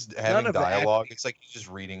when he's having of the dialogue, acting- it's like he's just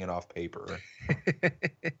reading it off paper.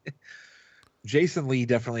 Jason Lee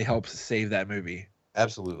definitely helps save that movie.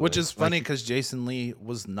 Absolutely. Which is funny because Jason Lee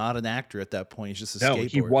was not an actor at that point. He's just a No, skateboarder.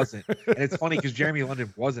 he wasn't. And it's funny because Jeremy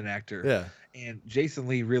London was an actor. Yeah. And Jason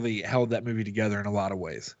Lee really held that movie together in a lot of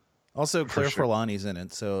ways. Also, Claire sure. Forlani's in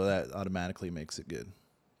it, so that automatically makes it good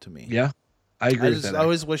to me. Yeah. I agree I with just that.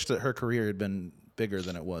 always wish that her career had been bigger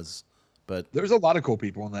than it was. But There's a lot of cool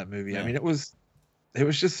people in that movie. Yeah. I mean, it was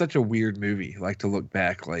just such a weird movie. Like to look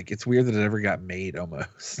back, like it's weird that it ever got made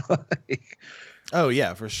almost. Like, oh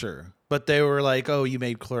yeah, for sure. But they were like, "Oh, you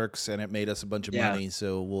made Clerks, and it made us a bunch of Yeah. money,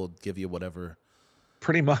 so we'll give you whatever."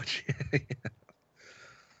 pretty much.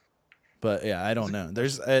 But yeah, I don't know.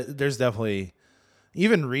 There's definitely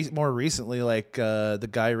even more recently, like the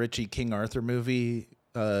Guy Ritchie King Arthur movie,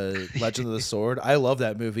 Legend of the Sword. I love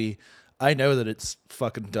that movie. I know that it's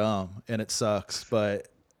fucking dumb and it sucks, but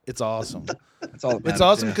it's awesome. That's all. That It's matters,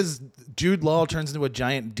 awesome yeah. because Jude Law turns into a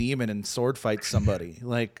giant demon and sword fights somebody.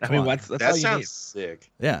 Like, I come mean, on. that's all that you sounds need.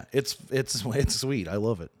 sick. Yeah, it's sweet. I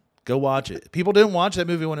love it. Go watch it. People didn't watch that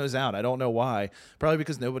movie when it was out. I don't know why. Probably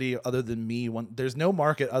because nobody other than me. There's no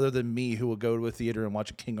market other than me who will go to a theater and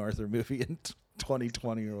watch a King Arthur movie in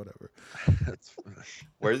 2020 or whatever. That's,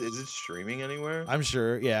 Where is it streaming anywhere? I'm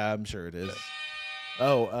sure. Yeah, I'm sure it is.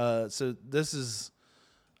 Oh, so this is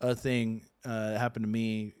a thing that happened to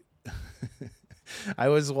me. I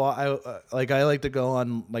like to go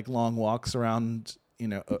on like long walks around,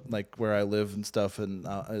 like where I live and stuff, and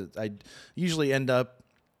I usually end up.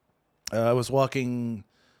 I was walking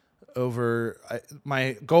over.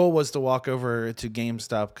 My goal was to walk over to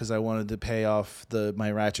GameStop because I wanted to pay off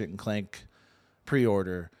my Ratchet and Clank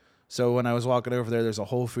pre-order. So when I was walking over there, there's a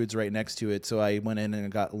Whole Foods right next to it. So I went in and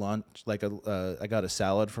got lunch, I got a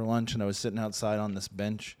salad for lunch, and I was sitting outside on this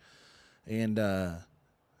bench, and I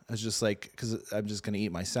was just like, because I'm just gonna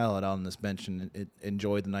eat my salad on this bench and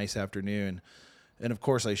enjoy the nice afternoon, and of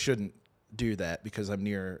course I shouldn't do that because I'm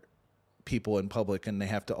near people in public and they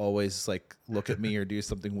have to always like look at me or do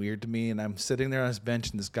something weird to me, and I'm sitting there on this bench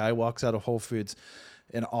and this guy walks out of Whole Foods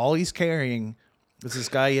and all he's carrying is this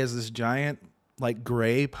guy. He has this giant like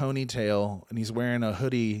gray ponytail and he's wearing a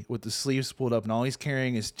hoodie with the sleeves pulled up, and all he's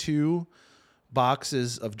carrying is 2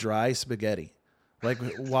 boxes of dry spaghetti. Like,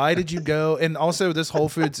 why did you go? And also this Whole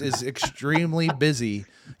Foods is extremely busy.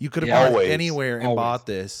 You could have Yeah, gone always. anywhere and Always. bought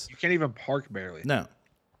this. you can't even park barely. No.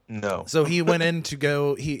 No. So he went in to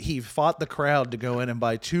go. He fought the crowd to go in and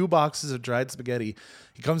buy 2 boxes of dried spaghetti.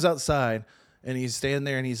 He comes outside and he's standing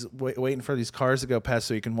there and he's waiting for these cars to go past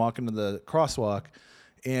so he can walk into the crosswalk.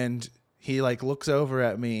 And he like looks over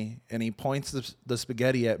at me and he points the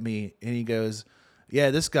spaghetti at me and he goes,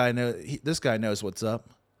 "Yeah, this guy knows what's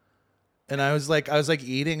up." And I was like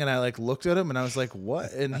eating and I like looked at him and I was like,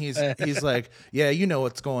 "What?" And he's like, "Yeah, you know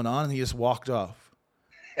what's going on." And he just walked off.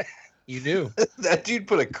 You knew. That dude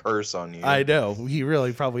put a curse on you. I know. He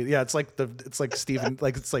really probably, yeah, it's like Stephen,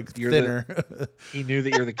 like it's like You're thinner. He knew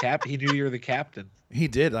that you're the cap. He knew you were the captain. He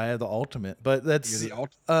did. I had the ultimate, but that's, You're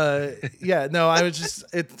the yeah, no, I was just,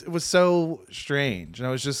 it was so strange. And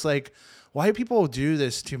I was just like, why do people do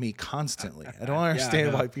this to me constantly? I don't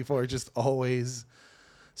understand know. why people are just always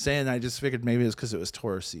saying, I just figured maybe it's because it was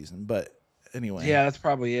Taurus season, but anyway. Yeah, that's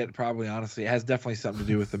probably it. Probably, honestly, it has definitely something to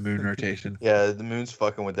do with the moon rotation. Yeah, the moon's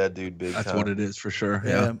fucking with that dude big That's time. what it is for sure.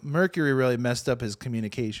 Yeah. Mercury really messed up his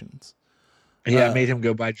communications. Yeah, it made him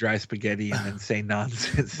go buy dry spaghetti and then say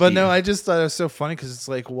nonsense. But to no, you. I just thought it was so funny because it's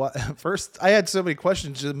like, what? First, I had so many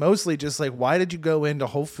questions. Mostly just like, why did you go into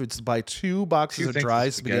Whole Foods to buy 2 boxes 2 of things dry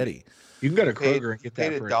of spaghetti? You can go to Paid, Kroger and get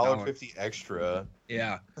paid that for $1.50 $1. extra.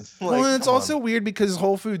 Yeah, Well, and it's come also on. weird because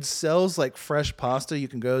Whole Foods sells like fresh pasta. You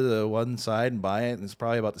can go to the one side and buy it, and it's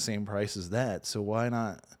probably about the same price as that. So why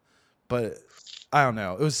not? But I don't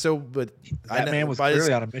know. It was so. But I that know, man was by this-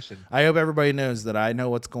 clearly on a mission. I hope everybody knows that I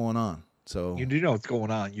know what's going on. So You do know what's going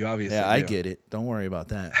on. You obviously yeah, I do. get it. Don't worry about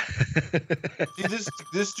that. See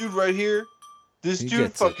this dude right here. This He dude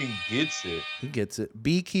gets it. fucking gets it. He gets it.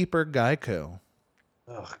 Beekeeper Geico.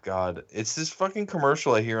 Oh God, it's this fucking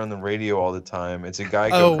commercial I hear on the radio all the time. It's a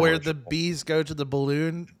Geico. Oh, where the commercial. bees go to the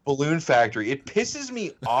balloon. balloon factory. It pisses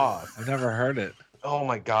me off. I've never heard it. Oh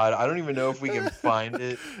my God, I don't even know if we can find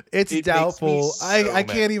it. It's It makes me doubtful. so I mad.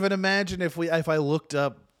 can't even imagine if I looked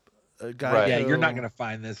up Geico. Right. Yeah, you're not gonna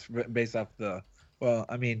find this based off the. Well,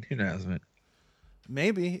 I mean, who knows? Man?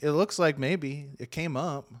 Maybe it looks like maybe it came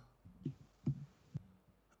up.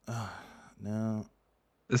 No.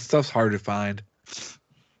 This stuff's hard to find.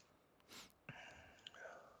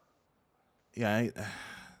 Yeah.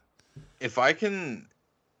 If I can,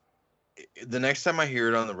 the next time I hear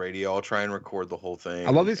it on the radio, I'll try and record the whole thing.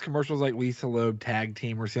 I love these commercials like Lisa Loeb tag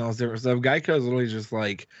team or something different stuff. Geico's literally just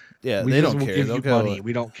like, Yeah. we They just don't will care. give They'll you go. money.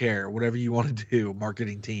 We don't care. Whatever you want to do,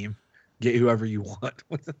 marketing team, get whoever you want.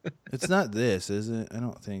 It's not this, is it? I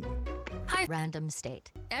don't think. Hi, random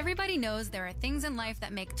state. Everybody knows there are things in life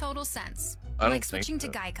that make total sense. I don't Like think switching so.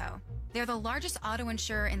 to Geico. They're the largest auto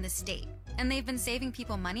insurer in the state, and they've been saving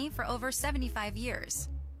people money for over 75 years.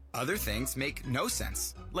 Other things make no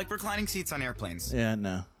sense, like reclining seats on airplanes. Yeah.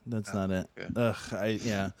 No, that's not it. okay.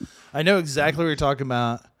 Ugh. I know exactly what you're talking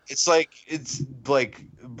about. It's like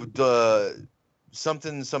the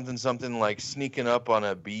something like sneaking up on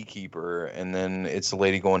a beekeeper, and then it's a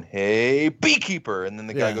lady going, "Hey, beekeeper," and then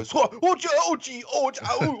the guy Yeah. goes,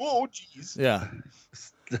 "Oh, geez." Yeah.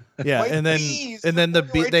 Yeah, My and then bees the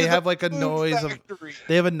bee right they to have the like a food noise of factory.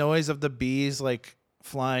 they have a noise of the bees like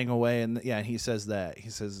flying away, and yeah, he says that. He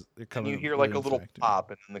says they're And coming. you to hear the like a balloon little factory. pop,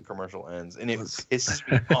 and then the commercial ends, and it pisses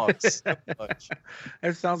me off so much.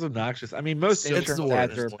 It sounds obnoxious. I mean, most So insurance the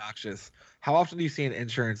ads are worst. obnoxious. How often do you see an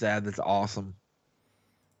insurance ad that's awesome?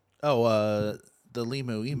 Oh, the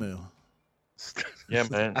Limu Emu. Yeah,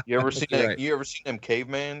 man. You ever seen You're that? right. You ever seen them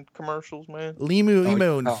caveman commercials, man? Limu Oh,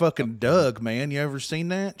 Emu and oh, fucking Doug, man. You ever seen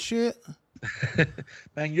that shit?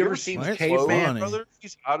 Man, you ever seen seen the it? caveman? Funny. brother?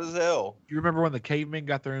 He's hot as hell. You remember when the cavemen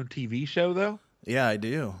got their own TV show though? Yeah, I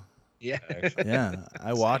do. Yeah. Actually. Yeah,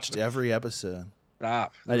 I watched every episode.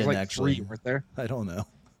 Stop. I There was didn't like actually. 3, weren't there? I don't know.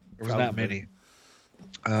 There was not Probably.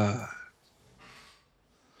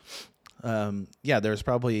 many. Yeah, there's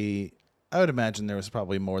probably. I would imagine there was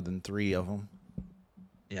probably more than 3 of them.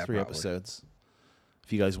 Yeah, 3 probably. episodes.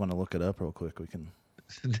 If you guys want to look it up real quick, we can.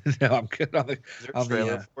 No, I'm good on the. Is there a On the,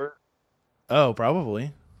 trailer for it? Oh,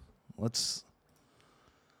 probably. Let's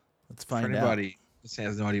For find out. anybody who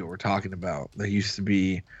has no idea what we're talking about, there used to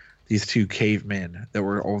be these 2 cavemen that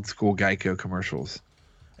were old school Geico commercials.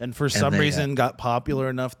 And for some they, reason, got popular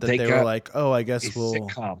enough that they they, got were like, "Oh, I guess A we'll."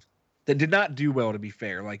 sitcom that did not do well, to be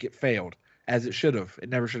fair. Like it failed, as it should have. It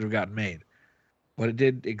never should have gotten made, but it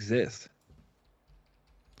did exist.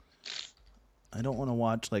 I don't want to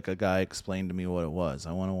watch like a guy explain to me what it was.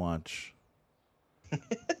 I want to watch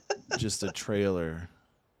just a trailer.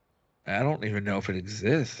 I don't even know if it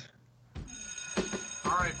exists.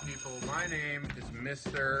 All right, people, my name is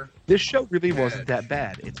Mr. This show really wasn't that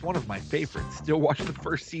bad. It's one of my favorites. Still watch the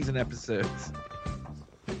first season episodes.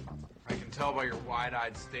 I can tell by your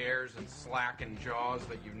wide-eyed stares and slacking jaws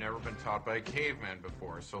that you've never been taught by a caveman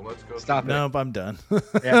before. So let's go. Stop it. Nope, I'm done.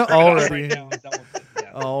 Yeah, Already, right now, I'm done with it.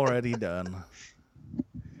 Yeah. already done.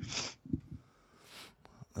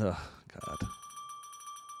 Oh God.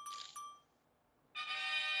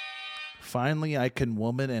 Finally, I can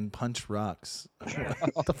woman and punch rocks.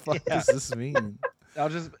 What the fuck Yeah. does this mean?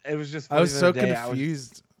 It was just. I was funny so the other day.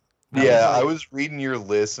 confused. Yeah, like- I was reading your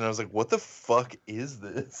list, and I was like, "What the fuck is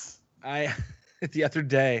this?" I the other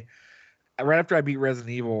day, right after I beat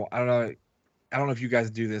Resident Evil, I don't know if you guys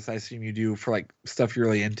do this. I assume you do for like stuff you're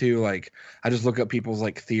really into. Like I just look up people's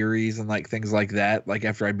like theories and like things like that. Like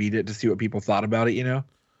after I beat it to see what people thought about it, you know.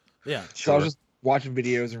 Yeah. So I was just watching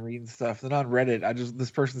videos and reading stuff. Then on Reddit,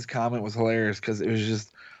 this person's comment was hilarious because it was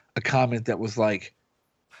just a comment that was like,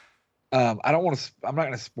 I'm not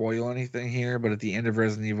going to spoil anything here, but at the end of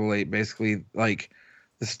Resident Evil 8, basically like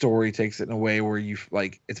the story takes it in a way where you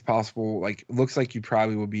like it's possible, like it looks like you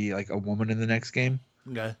probably will be like a woman in the next game.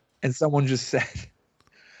 Okay. And someone just said,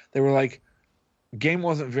 they were like, game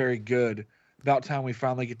wasn't very good. About time we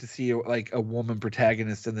finally get to see like a woman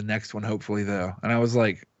protagonist in the next one, hopefully though. And I was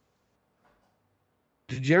like,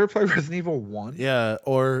 did you ever play Resident Evil 1? Yeah,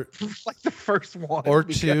 or Like the first one. or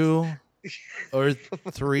because- 2 or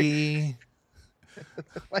 3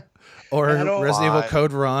 Like, or I don't- Resident Evil 5.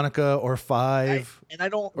 Code Veronica or 5. And I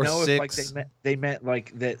don't Or know if like 6. they meant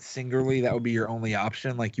like that singularly that would be your only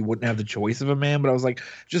option. Like you wouldn't have the choice of a man. But I was like,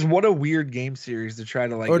 just what a weird game series to try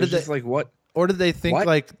to like. Or Or did just they- like what? Or did they think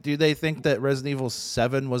What? do they think that Resident Evil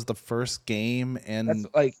 7 was the first game and That's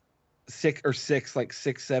like 6, like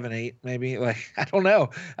 6, 7, 8, maybe. Like, I don't know.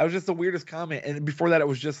 That was just the weirdest comment. And before that, it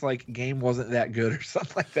was just like game wasn't that good or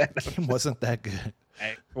something like that. game wasn't that good?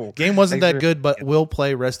 Hey, cool. Game wasn't Thanks that for- good, but we'll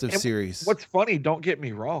play rest of And series. What's funny, don't get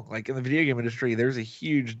me wrong, like in the video game industry, there's a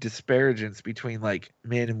huge disparagence between like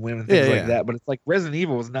men and women, things Yeah, like yeah. that. But it's like Resident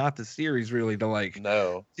Evil was not the series really to like.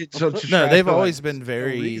 No. So No, they've always been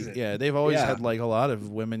very reason. they've always Yeah. had like a lot of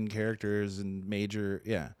women characters and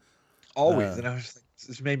always, uh, and I was just like,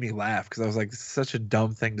 this made me laugh because I was like, this is such a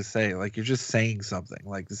dumb thing to say. Like you're just saying something.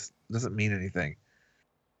 Like this doesn't mean anything.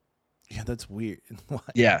 yeah, that's weird. Why?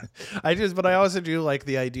 Yeah. But I also do like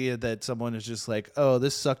the idea that someone is just like, oh,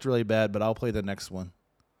 this sucked really bad, but I'll play the next one.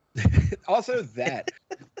 Also that,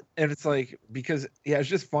 and it's like because it's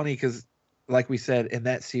just funny because like we said in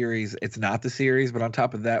that series, it's not the series, but on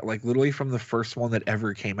top of that, like literally from the first one that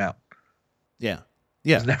ever came out, Yeah,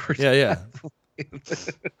 it was never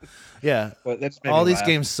yeah. But that's made All me these laugh.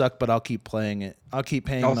 games suck, but I'll keep playing it. I'll keep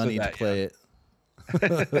paying Also money that, to play it.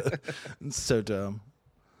 It's so dumb.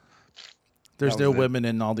 There's That no was it. women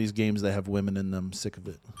in all these games that have women in them. Sick of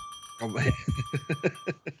it.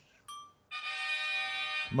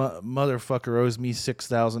 Motherfucker owes me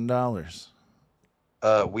 $6,000.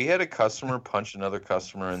 We had a customer punch another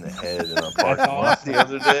customer in the head in a parking lot the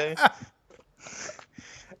other day.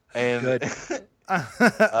 And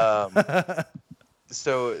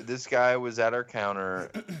so this guy was at our counter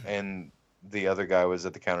and the other guy was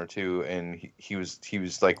at the counter too, and he was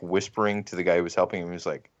like whispering to the guy who was helping him. He was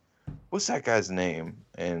like, "What's that guy's name?"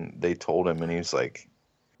 And they told him, and he was like,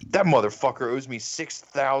 "That motherfucker owes me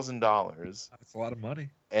 $6,000." That's a lot of money.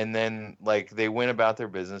 And then like they went about their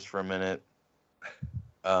business for a minute.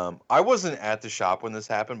 I wasn't at the shop when this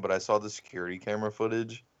happened, but I saw the security camera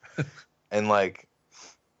footage, and like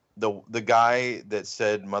the guy that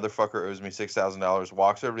said "motherfucker owes me $6,000"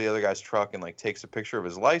 walks over to the other guy's truck and like takes a picture of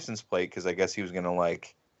his license plate because I guess he was gonna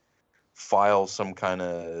like file some kind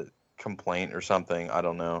of complaint or something. I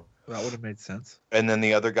don't know. That would have made sense. And then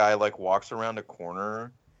the other guy like walks around a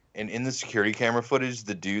corner, and in the security camera footage,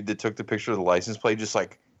 the dude that took the picture of the license plate just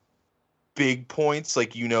like big points,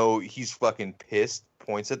 like he's fucking pissed,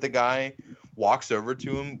 points at the guy, walks over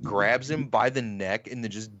to him, grabs him by the neck, and then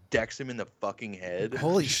just decks him in the fucking head.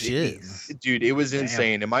 Holy shit. Dude, it was Damn.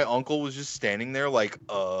 insane. And my uncle was just standing there like,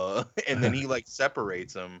 and then he like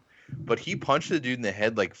separates him. But he punched the dude in the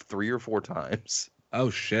head like 3 or 4 times. Oh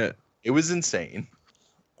shit. It was insane.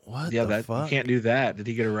 What Yeah, the that fuck? you can't do that. Did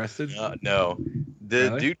he get arrested? No. The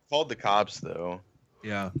Really? dude called the cops though.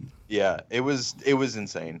 Yeah. Yeah, it was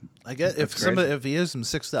insane. I get if That's somebody if he owes him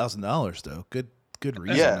 $6,000 though, good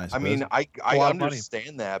reason. Yeah, I mean, suppose. I lot of money.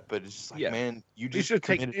 understand that, but it's just like, Yeah. man, you You just should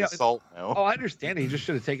take- committed yeah, assault now. Oh, I understand. He just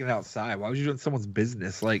should have taken it outside. Why was you doing someone's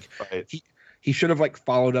business? Like Right. he should have like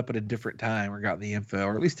followed up at a different time or gotten the info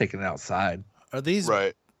or at least taken it outside. Are these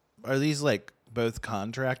Right. Are these like both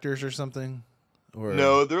contractors or something? Or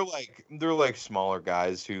No, they're like smaller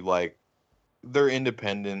guys who like they're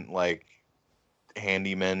independent, like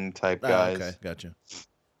handyman type Ah, guys. okay, gotcha.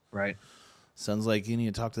 Right. Sounds like you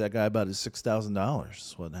need to talk to that guy about his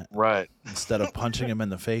 $6,000. Right. Instead of punching him in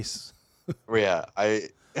the face. Yeah,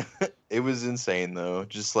 it was insane though.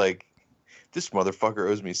 Just like this motherfucker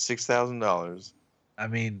owes me $6,000. I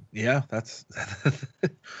mean, yeah, that's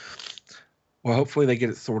well, hopefully they get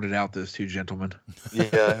it sorted out, those two gentlemen. Yeah,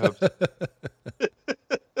 I hope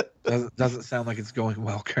so. Doesn't sound like it's going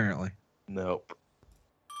well currently. Nope.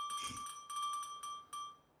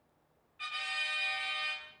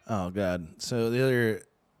 Oh god. So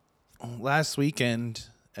last weekend,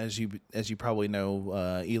 as you probably know,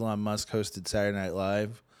 Elon Musk hosted Saturday Night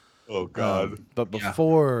Live. Oh god. But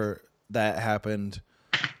before that happened,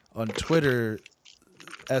 on Twitter,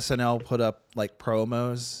 SNL put up like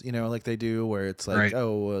promos, like they do, where it's like, Right.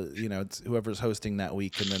 it's whoever's hosting that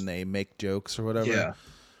week, and then they make jokes or whatever. Yeah.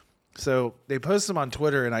 So they posted them on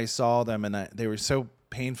Twitter, and I saw them, and they were so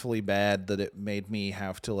painfully bad that it made me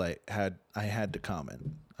have to I had to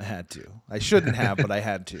comment. I had to. I shouldn't have, but I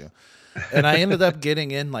had to. And I ended up getting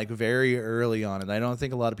in like very early on it. I don't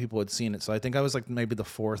think a lot of people had seen it, so I think I was like maybe the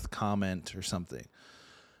 4th comment or something,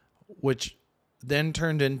 which then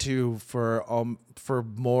turned into for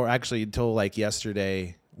more, actually until like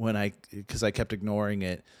yesterday when because I kept ignoring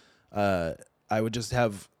it. I would just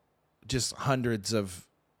have hundreds of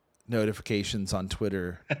notifications on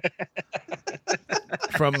Twitter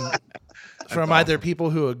from either people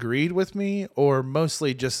who agreed with me or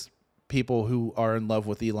mostly just people who are in love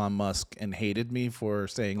with Elon Musk and hated me for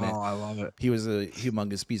saying that I love it. he was a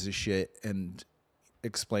humongous piece of shit and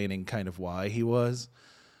explaining kind of why he was.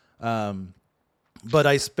 But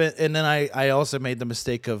I spent, and then I also made the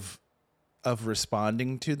mistake of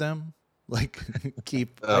responding to them. Like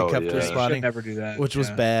I kept You responding, should never do that, which was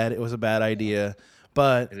bad. It was a bad idea.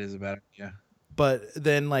 But it is a bad idea. But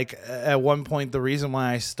then, like, at one point, the reason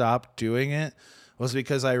why I stopped doing it was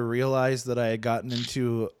because I realized that I had gotten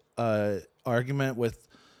into an argument with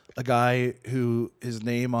a guy who his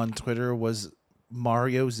name on Twitter was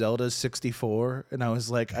Mario Zelda 64, and I was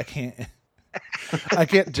like, I can't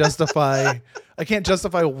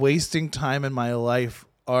justify wasting time in my life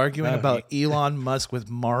arguing about Elon Musk with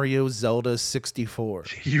Mario Zelda 64.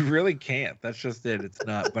 You really can't. That's just it. It's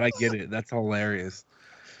not. But I get it. That's hilarious.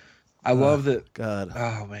 I love that. God.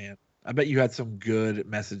 Oh man. I bet you had some good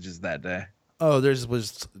messages that day. Oh,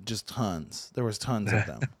 was just tons. There was tons of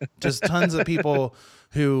them. Just tons of people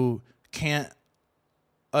who can't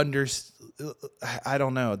understand. I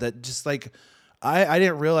don't know. That just like I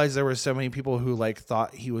didn't realize there were so many people who like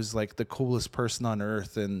thought he was like the coolest person on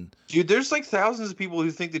earth. And dude, there's like thousands of people who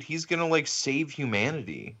think that he's gonna like save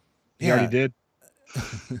humanity. He already did.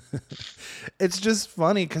 It's just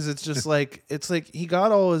funny because it's just like he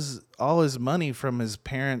got all his money from his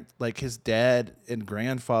parent, like his dad and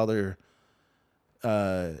grandfather,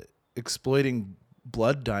 exploiting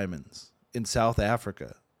blood diamonds in South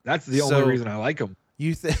Africa. That's the only reason I like him.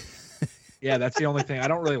 You think? Yeah, that's the only thing. I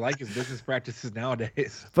don't really like his business practices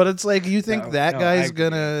nowadays. But it's like, you think that guy's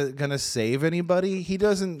gonna save anybody? He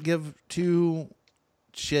doesn't give two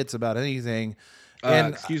shits about anything.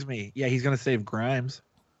 And excuse me. Yeah, he's gonna save Grimes.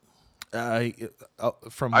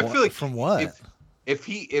 From I feel like from what?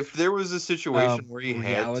 If there was a situation where he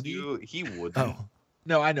reality? had to, he would. Oh.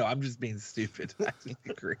 No, I know. I'm just being stupid. I just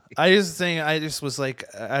agree. I just was like,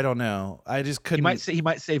 I don't know. I just couldn't. He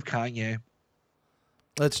might save Kanye.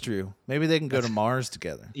 That's true. Maybe they can go to Mars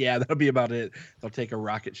together. Yeah, that'll be about it. They'll take a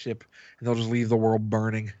rocket ship and they'll just leave the world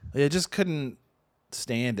burning. I just couldn't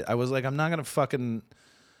stand it. I was like, I'm not gonna fucking.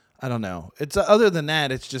 I don't know. It's other than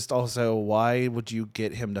that. It's just also, why would you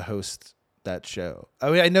get him to host that show?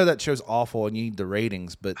 I mean, I know that show's awful and you need the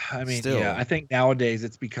ratings, but I mean, still. yeah, I think nowadays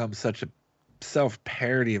it's become such a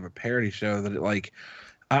self-parody of a parody show that it like,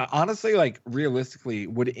 honestly, like realistically,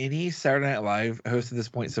 would any Saturday Night Live host at this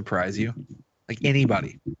point surprise you? Like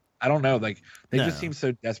anybody? I don't know. Like they just seem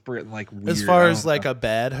so desperate and like weird. As far as like a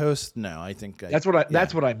bad host, no, I think that's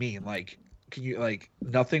what I mean. Like, can you like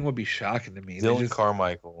nothing would be shocking to me. Dylan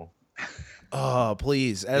Carmichael. Oh,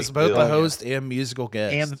 please, as both the host and musical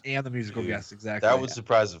guest, and the musical guest, exactly. That would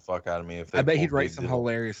surprise the fuck out of me. If I bet he'd write some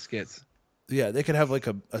hilarious skits. Yeah, they could have like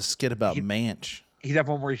a skit about Manch. He'd have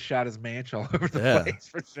one where he shot his Manch all over the place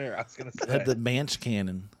for sure. I was gonna say had the Manch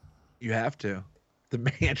cannon. You have to. The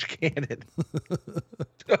Manch cannon.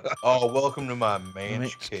 Oh, welcome to my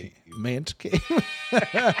Manch cave. Manch cave.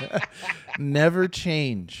 Never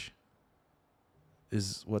change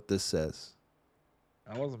is what this says.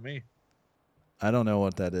 That wasn't me. I don't know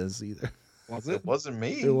what that is either. Was it? It wasn't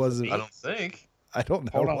me. It wasn't. I don't think. I don't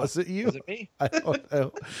know. Hold on. Was it you? Was it me? I don't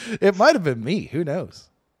know. It might have been me. Who knows?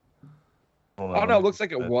 Oh no, it looks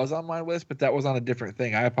like it was on my list, but that was on a different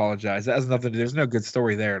thing. I apologize. That has nothing to do. There's no good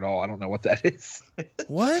story there at all. I don't know what that is.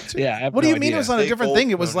 What? Yeah. I have What do no you mean idea. it was on a different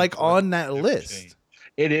thing? It was like on that list.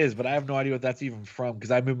 It is, but I have no idea what that's even from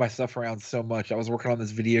because I moved my stuff around so much. I was working on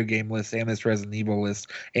this video game list and this Resident Evil list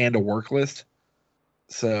and a work list.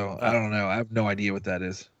 So I don't know. I have no idea what that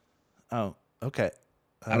is. Oh, okay.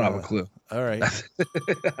 I don't have a clue. All right. I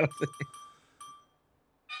don't think...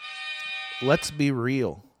 Let's be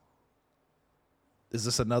real. Is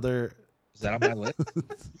this another? Is that on my list?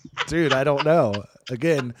 Dude, I don't know.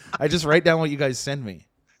 Again, I just write down what you guys send me.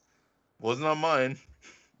 Wasn't on mine.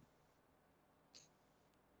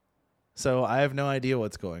 So I have no idea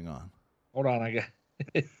what's going on. Hold on, I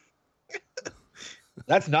got.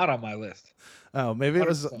 That's not on my list. Oh, maybe it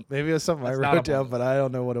was 100%. something That's I not wrote on down, mine. but I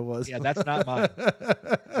don't know what it was. Yeah, that's not mine.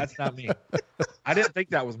 That's not me. I didn't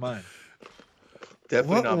think that was mine.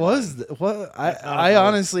 Definitely What not was mine. what? I That's not on my list.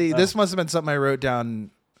 honestly, No. this must have been something I wrote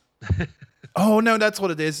down. Oh no, that's what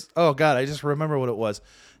it is. Oh god, I just remember what it was.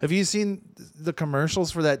 Have you seen the commercials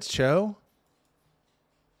for that show?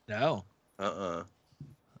 No.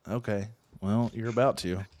 Okay. Well, you're about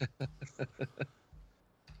to.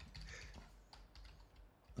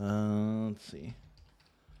 Let's see.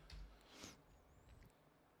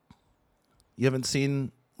 You haven't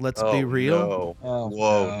seen Let's Be Real? No. Oh,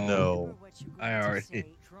 Whoa, no. I already.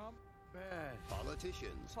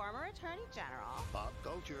 Politicians, Former Attorney General. pop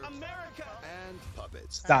culture, America. and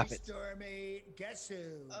puppets. Stop it. Stormy, guess who?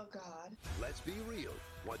 Oh God. Let's be real.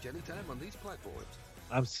 Watch anytime on these platforms.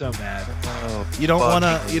 I'm so mad. You don't want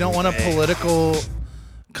to. You don't want a way. political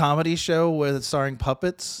comedy show with starring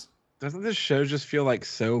puppets? Doesn't this show just feel like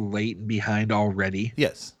so late and behind already?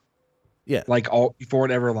 Yes. Yeah. Like all before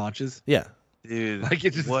it ever launches. Yeah. Dude, Like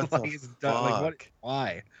it just what like the it's done. Like what? fuck?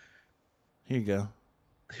 Why? Here you go.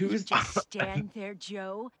 Who is Just stand there,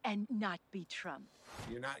 Joe, and not be Trump.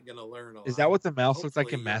 You're not gonna learn a lot. Is that what the mouse looks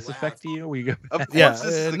like in Hopefully Mass you'll Effect to you? Where you go Of course, Yeah, this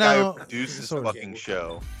is the no, guy who produced this sort of. fucking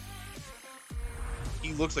show.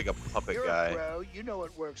 He looks like a puppet You're guy. a pro. You know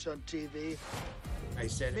it works on TV. I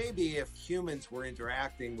said maybe if humans were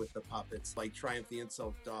interacting with the puppets, like Triumph the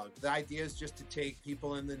Insult Dog. The idea is just to take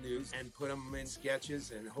people in the news and put them in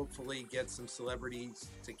sketches and hopefully get some celebrities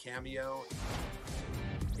to cameo.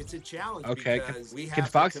 It's a challenge. Okay, because we can have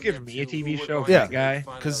to Fox give commit me a to who TV we're show going for Yeah, that to guy? make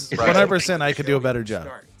fun of. Because Right. 100% I could do a better job.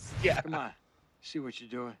 Yeah. Come on. See what you're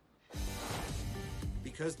doing.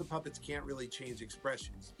 Because the puppets can't really change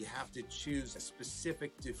expressions, you have to choose a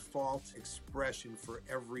specific default expression for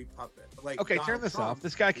every puppet. Like Okay, Donald turn this Trump, off.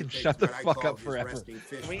 This guy who can takes shut the what I fuck call up his forever. resting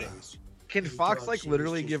fish I mean, face. Can He Fox thought like she was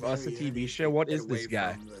literally just give us a very TV uneasy show? What to is get this away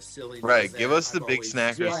guy? from the silliness Right, that give us the I've Big always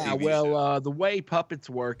Snackers strived Yeah, TV well, show. the way puppets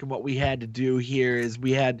work and what we had to do here is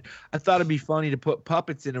I thought it'd be funny to put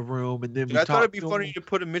puppets in a room and then Dude, we I thought it'd be talk to funny them. to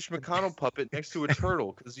put a Mitch McConnell puppet next to a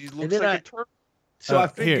turtle because he looks then like I- a turtle. So I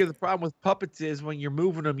figure here. the problem with puppets is when you're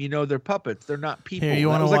moving them, you know they're puppets. They're not people. Here, you That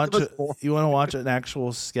want to was, like, the watch most boring- You want to watch an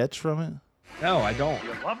actual sketch from it? No, I don't.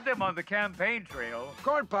 You loved him on the campaign trail.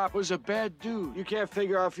 Corn Pop was a bad dude. You can't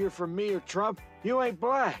figure out if you're from me or Trump. You ain't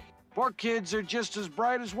black. Poor kids are just as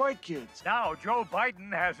bright as white kids. Now Joe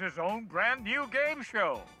Biden has his own brand new game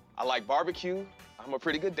show. I like barbecue. I'm a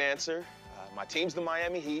pretty good dancer. My team's the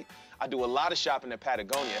Miami Heat. I do a lot of shopping at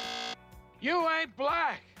Patagonia. You ain't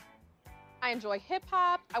black. I enjoy hip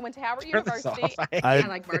hop. I went to Howard Turn this University. off. I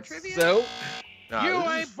like bar trivia. So Nah, You this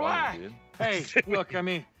is ain't funny, black. dude. Hey, look, I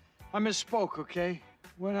mean, I misspoke, okay?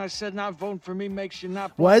 When I said not voting for me makes you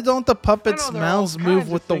not black. Why don't the I puppets' know there are all mouths kinds move of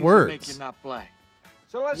with the things that make words? you not black.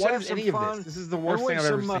 So let's what have is some any of fun. this? This is the and worst win thing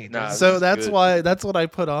I've ever some money. seen. Nah, this So is that's good. that's what I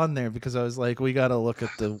put on there because I was like, we got to look at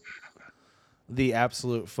the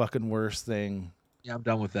absolute fucking worst thing. Yeah, I'm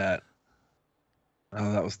done with that.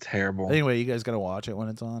 Oh, that was terrible. Anyway, you guys got to watch it when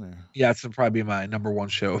it's on, or Yeah, it's probably be my number one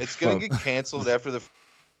show. It's gonna from- get canceled after the.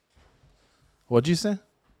 what'd you say?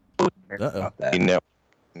 Uh-oh. about that. No.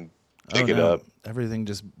 Pick it up. Everything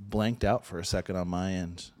just blanked out for a second on my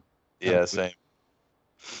end. Yeah, same.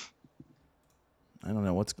 I don't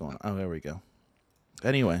know what's going on. Oh, there we go.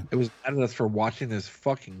 Anyway, It was mad at us for watching those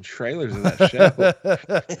fucking trailers of that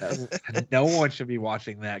show. No one should be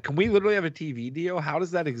watching that. Can we literally have a TV deal? How does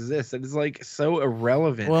that exist? It is like so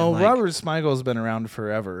irrelevant. well, and, like, Robert Smigol's been around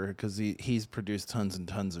forever because he's produced tons and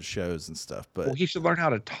tons of shows and stuff. But well, he should learn how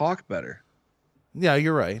to talk better. yeah,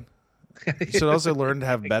 you're right. You should also learn to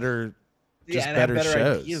have better, just and have better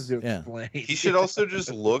ideas shows. to Yeah, explain. He should also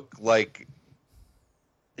just look like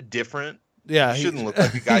different. yeah. He shouldn't look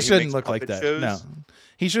like a guy He who shouldn't makes look like puppet that. shows. No,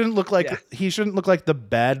 he shouldn't look like Yeah. he shouldn't look like the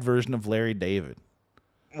bad version of Larry David.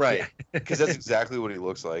 Right. Because that's exactly what he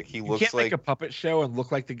looks like. He You looks can't like make a puppet show and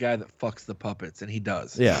look like the guy that fucks the puppets, and he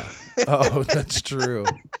does. Yeah. Oh, that's true.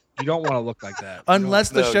 You don't want to look like that. You don't- Unless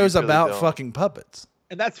the No, you show's really about don't. fucking puppets.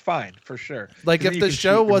 and that's fine for sure. Like 'Cause if then the you can show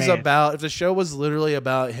shoot your was man. about, if the show was literally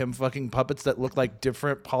about him fucking puppets that look like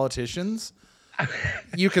different politicians,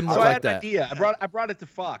 you can look So I like had an that. idea. I brought it to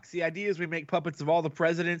Fox. The idea is we make puppets of all the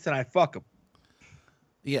presidents, and I fuck them.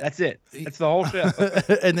 Yeah, That's it. That's the whole show.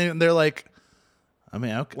 and then they're like, I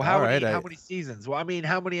mean, okay, Well, how all many right, how many seasons? Well, I mean,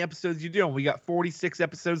 how many episodes you doing? We got 46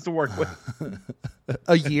 episodes to work with.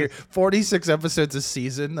 a year, 46 episodes a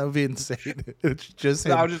season. That would be insane. It's just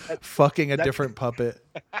No, him I'll just- fucking a that- different puppet.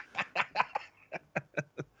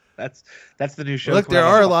 That's the new show. Look, coming there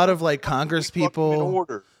out. are a lot of like Congress fuck him in people.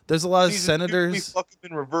 order. There's a lot of Season 2, we senators. fuck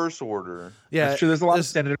him in reverse order. Yeah, That's true. There's a lot of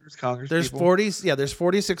senators, Congress. There's people. 40. Yeah, there's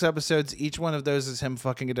 46 episodes. Each one of those is him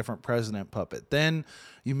fucking a different president puppet. Then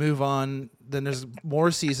you move on. Then there's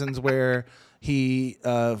more seasons where he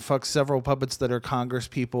fucks several puppets that are Congress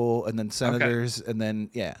people, and then senators, and then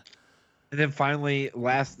yeah. And then finally,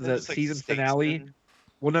 the There's, like, season finale. statesmen.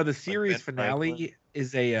 Well, no, the series Ben finale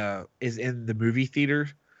Franklin. is in the movie theater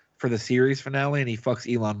for the series finale, and he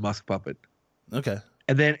fucks Elon Musk puppet. Okay.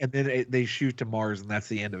 And then they shoot to Mars, and that's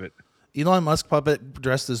the end of it. Elon Musk puppet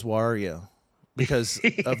dressed as Wario because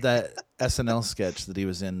of that SNL sketch that he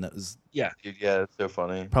was in. That was Yeah, Dude, yeah, that's so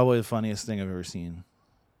funny. probably the funniest thing I've ever seen.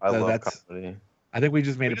 I No, love that's- comedy. I think we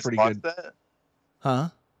just made Can we a just pretty watch good. that? Huh?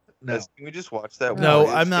 No, Can we just watch that? No,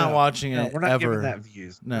 Wario I'm not skit? watching no, it we're not ever. giving that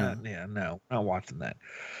views. No. We're not watching that.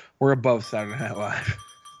 We're above Saturday Night Live.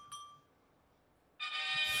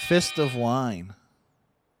 Fist of Wine.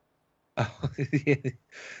 Oh,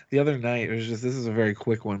 the other night it was just this is a very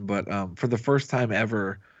quick one, but for the first time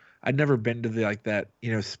ever, I'd never been to the like that,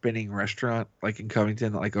 spinning restaurant like in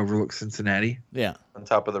Covington that like overlooks Cincinnati. Yeah. On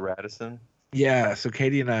top of the Radisson. Yeah, so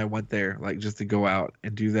Katie and I went there like just to go out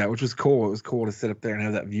and do that, which was cool. It was cool to sit up there and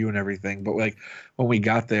have that view and everything. But like when we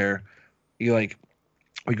got there,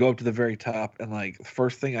 we go up to the very top and like the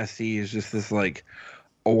first thing I see is just this like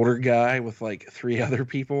older guy with like 3 other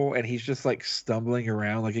people, and he's just like stumbling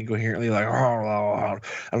around like incoherently, like I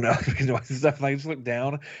don't know, and stuff. And I just look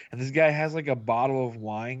down, and this guy has like a bottle of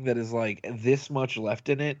wine that is like this much left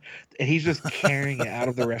in it, and he's just carrying it out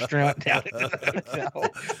of the restaurant down into the hotel.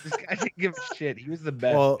 This guy didn't give a shit. He was the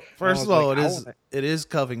best. Well, first of all, like, it is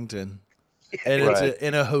Covington, and Right. it's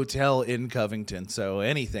in a hotel in Covington, so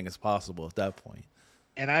anything is possible at that point.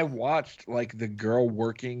 And I watched like the girl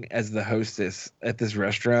working as the hostess at this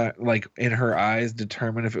restaurant, like in her eyes,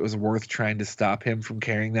 determine if it was worth trying to stop him from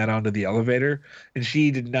carrying that onto the elevator. And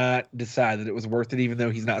she did not decide that it was worth it, even though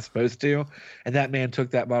he's not supposed to. And that man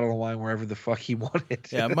took that bottle of wine wherever the fuck he wanted.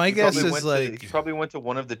 Yeah, my guess is He probably went to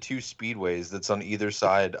one of the 2 speedways that's on either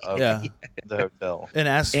side of Yeah. the hotel. And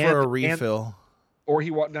asked for a refill. Or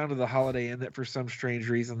he walked down to the Holiday Inn that for some strange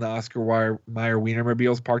reason the Oscar Mayer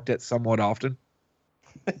Wienermobile's parked at somewhat often.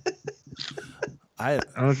 I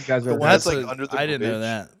don't know if you guys ever I didn't know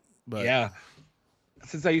that. But yeah.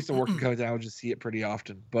 Since I used to work in Covington, I would just see it pretty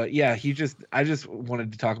often. But yeah, I just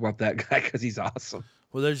wanted to talk about that guy because he's awesome.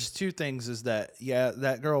 Well, there's 2 things. Is that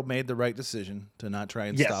that girl made the right decision to not try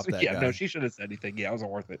and stop that guy. No, she shouldn't have said anything. Yeah, it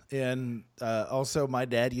wasn't worth it. And also, my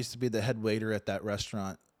dad used to be the head waiter at that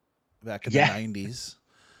restaurant back in Yeah. the 90s.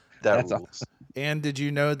 That's rules. awesome. And did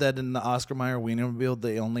you know that in the Oscar Mayer Wienermobile,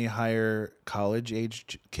 they only hire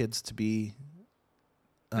college-aged kids to be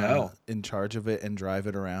No. in charge of it and drive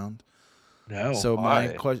it around? No. So my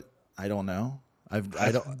Why? question, I don't know.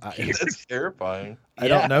 That's terrifying. I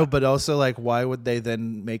don't know, but also like, why would they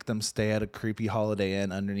then make them stay at a creepy Holiday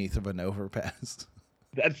Inn underneath of an overpass?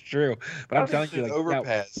 That's true. But I'm telling you, like,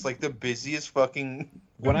 overpass, like the busiest fucking.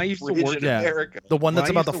 When I used to bridge work in America. the one When that's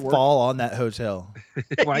I about to used to work- fall on that hotel.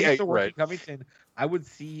 when I Yeah, used to work right. in Covington,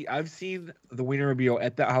 I've seen the Wienermobile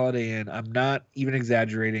at that Holiday Inn. I'm not even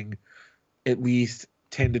exaggerating, at least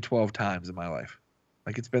 10 to 12 times in my life.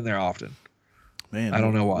 Like it's been there often. Man, I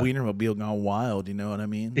don't know why. Wienermobile gone wild. You know what I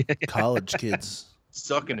mean? College kids.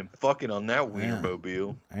 Sucking and fucking on that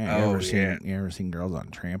Wienermobile. Man, you ever seen girls on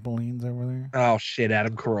trampolines over there? Oh shit!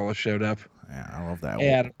 Adam Carolla showed up. Yeah, I love that.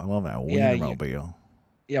 Yeah, I love that yeah, Wienermobile.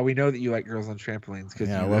 Yeah, we know that you like girls on trampolines because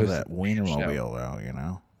Yeah, I love that Wienermobile though. You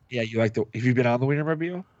know. Yeah, you like the. Have you been on the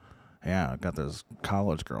Wienermobile? Yeah, I got those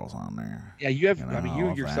college girls on there. Yeah, you have. You know, I mean, I you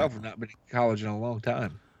love yourself that. have not been in college in a long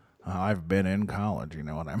time. I've been in college. You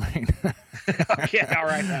know what I mean? Yeah, all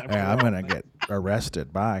right. Adam Yeah, I'm Carolla. gonna get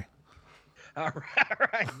arrested. Bye. All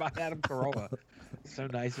right, by Adam Carolla. So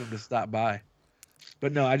nice of him to stop by.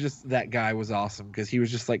 But no, that guy was awesome because he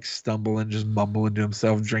was just like stumbling, just mumbling to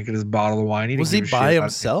himself, drinking his bottle of wine. Was didn't he give a by shit about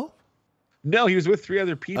himself? No, he was with 3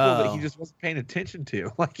 other people that he Oh. just wasn't paying attention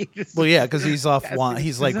to. Like he just. Well, yeah, because he's off Yeah, wine. he's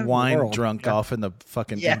He's in like the wine world. drunk Yeah. off in the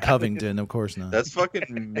fucking Yeah. in Covington. Of course not. That's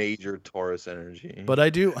fucking major Taurus energy. But I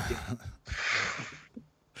do.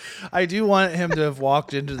 I do want him to have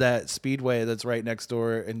walked into that Speedway that's right next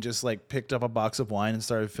door and just like picked up a box of wine and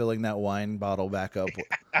started filling that wine bottle back up.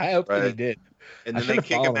 I hope that he Right. did. And I then they should've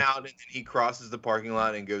kick him followed. out, and then he crosses the parking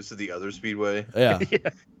lot and goes to the other speedway. Yeah.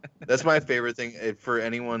 That's my favorite thing. For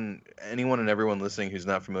anyone and everyone listening who's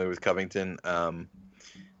not familiar with Covington,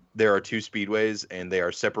 there are 2 speedways, and they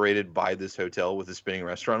are separated by this hotel with a spinning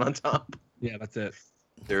restaurant on top. Yeah, that's it.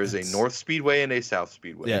 There is a North Speedway and a South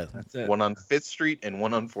Speedway. Yeah. That's it. One on 5th Street and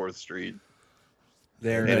one on 4th Street.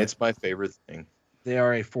 They're And it's my favorite thing. they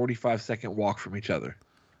are a 45-second walk from each other.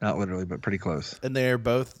 Not literally, but pretty close. And they're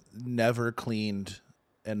both never cleaned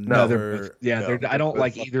and No, never. I don't both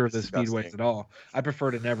like fucking either of the disgusting. speedways at all. I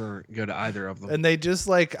prefer to never go to either of them. And they just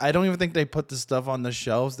like, I don't even think they put the stuff on the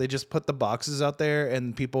shelves. They just put the boxes out there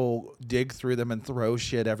and people dig through them and throw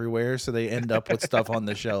shit everywhere. So they end up with stuff on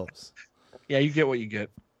the shelves. Yeah, you get what you get.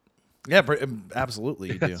 Yeah,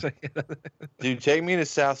 absolutely. You do. Dude, take me to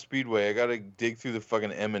South Speedway. I gotta dig through the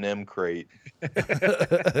fucking M&M crate.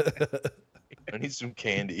 I need some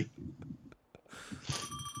candy.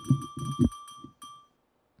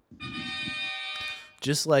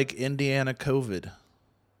 Just like Indiana COVID.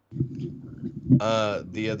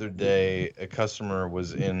 The other day, a customer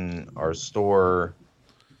was in our store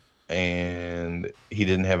and he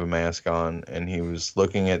didn't have a mask on, and he was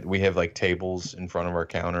looking at, we have like tables in front of our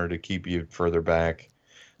counter to keep you further back.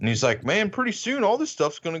 And he's like, man, pretty soon all this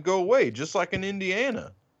stuff's going to go away, just like in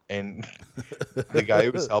Indiana. And the guy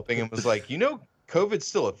who was helping him was like, you know, COVID's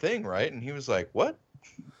still a thing, right? And he was like, what?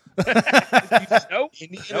 Nope.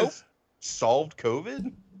 Indiana's solved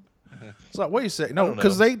COVID? It's like, wait a second. I No, don't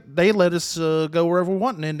because know. they let us go wherever we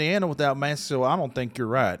want in Indiana without masks, so I don't think you're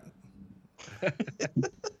right.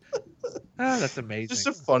 That's amazing. Just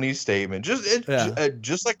a funny statement. Just Yeah.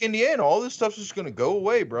 just like Indiana, all this stuff's just gonna go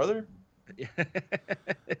away, brother.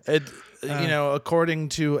 It, you know, according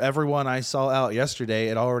to everyone I saw out yesterday,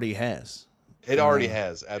 it already has. It already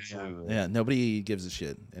has, absolutely. Yeah, nobody gives a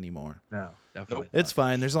shit anymore. No, definitely. It's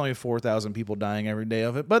fine. There's only 4,000 people dying every day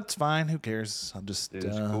of it, but it's fine. Who cares? I'm just. Dude,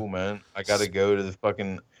 it's cool, man. I gotta go to the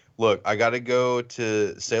fucking I gotta go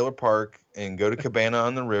to Sailor Park and go to Cabana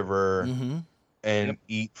on the River and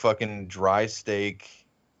eat fucking dry steak.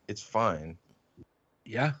 It's fine.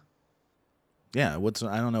 Yeah. Yeah. I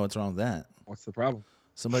don't know what's wrong with that. What's the problem?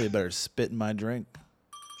 Somebody better spit in my drink.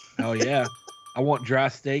 Oh yeah. I want dry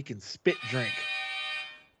steak and spit drink.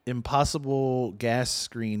 Impossible gas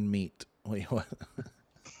screen meat. Wait, what?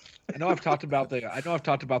 I know I've talked about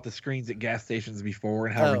the screens at gas stations before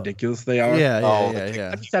and how ridiculous they are. Yeah.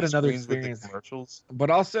 I just had another Screens with the experience. commercials. But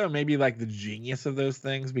also maybe like the genius of those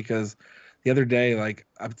things, because the other day, like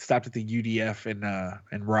I stopped at the UDF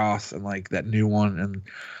in Ross and like that new one, and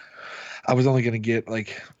I was only gonna get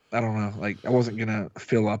like, I don't know, like I wasn't gonna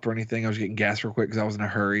fill up or anything. I was getting gas real quick because I was in a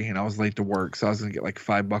hurry and I was late to work, so I was gonna get like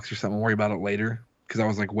 $5 or something. Worry about it later because I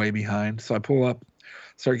was like way behind. So I pull up,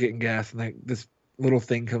 start getting gas, and like this little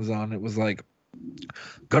thing comes on. It was like,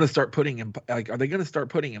 are they gonna start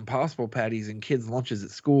putting Impossible patties in kids' lunches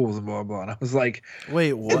at schools and blah blah. And I was like, wait,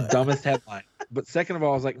 it's the what? dumbest headline. But second of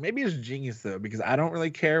all, I was like, maybe it's genius though, because I don't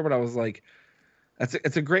really care. But I was like,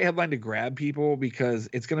 it's a great headline to grab people because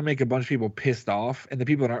it's going to make a bunch of people pissed off, and the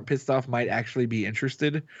people that aren't pissed off might actually be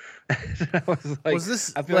interested. I was like, Was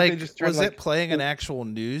this I feel like? they just tried Was to, it playing an actual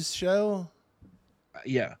news show?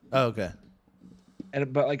 Yeah. Oh, okay.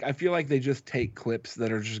 But like, I feel like they just take clips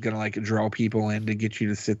that are just going to like draw people in to get you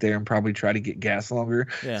to sit there and probably try to get gas longer.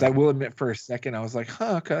 Yeah. So I will admit, for a second, I was like,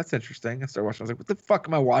 huh, okay, that's interesting. I started watching. I was like, what the fuck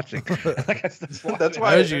am I watching? Like, I stopped watching. That's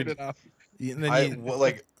why turned it off.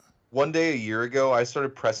 like one day a year ago, I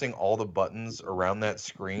started pressing all the buttons around that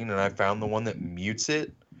screen, and I found the one that mutes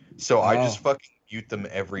it. So I just fucking mute them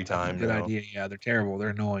every time. Good now. idea. Yeah, they're terrible. They're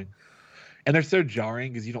annoying. And they're so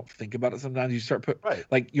jarring because you don't think about it sometimes. You start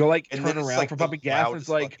like you'll like And turn then it's around like for the pumping gas, and loudest it's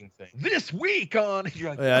like fucking thing. this week on. And you're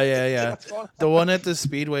like, Yeah. what's going on? The one at the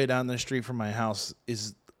Speedway down the street from my house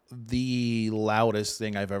is the loudest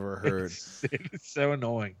thing I've ever heard. It's so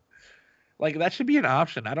annoying. Like, that should be an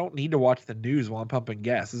option. I don't need to watch the news while I'm pumping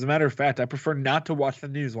gas. As a matter of fact, I prefer not to watch the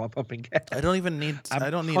news while I'm pumping gas. I don't even need. I'm I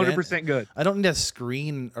don't need 100% good. I don't need a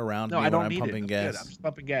screen around No, me I don't when I'm need pumping it. gas. Good. I'm just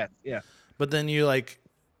pumping gas. Yeah. But then you like,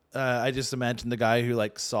 I just imagine the guy who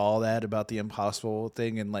like saw that about the Impossible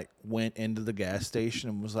thing and like went into the gas station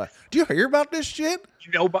and was like, "Do you hear about this shit?"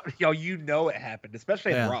 You know it happened,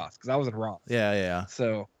 especially in Ross, because I was in Ross. Yeah.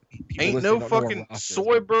 So people Ain't listening no don't know where fucking Ross is.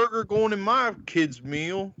 soy burger going in my kid's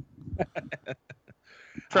meal.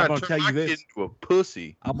 Trying I'm to gonna turn tell my you kid this. into a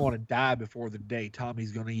pussy. I'm gonna die before the day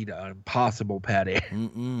Tommy's gonna eat an Impossible patty.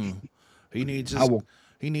 He needs I his will-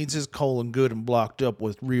 he needs his colon good and blocked up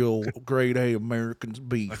with real grade A American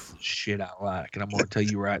beef. Shit I like, and I'm gonna tell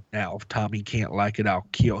you right now, if Tommy can't like it, I'll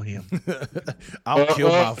kill him. I'll kill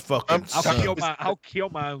my fucking son. I'll kill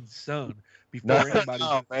my own son before anybody.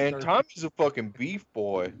 No, man, starts- Tommy's a fucking beef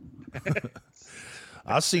boy.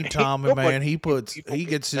 I see Tommy, man. He gets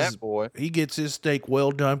his that boy. he gets his steak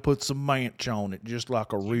well done, puts some ranch on it, just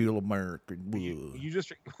like a real American would. You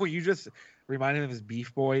just reminded me of his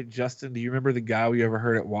beef boy, Justin. Do you remember the guy we ever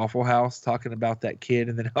heard at Waffle House talking about that kid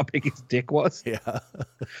and then how big his dick was? Yeah.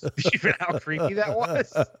 You know how creepy that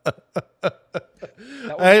was?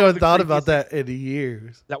 I haven't thought about that in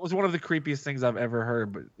years. That was one of the creepiest things I've ever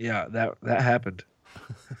heard. But yeah, that happened.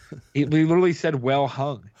 He literally said, "Well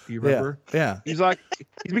hung." Do you remember? Yeah. He's like,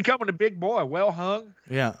 he's becoming a big boy. Well hung.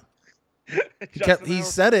 Yeah. He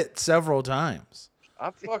said it several times.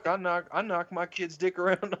 I knock my kid's dick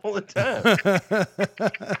around all the time.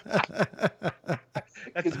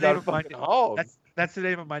 That's the name of my hog. That's the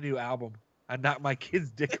name of my new album. I knock my kid's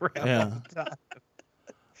dick around Yeah. all the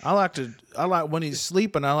time. I like when he's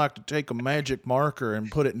sleeping, I like to take a magic marker and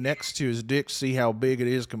put it next to his dick, see how big it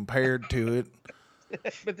is compared to it.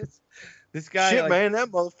 But this guy, Shit, like, man, that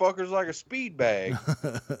motherfucker's like a speed bag.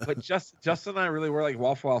 But Justin and I really were like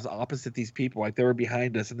Waffle House opposite these people. Like, they were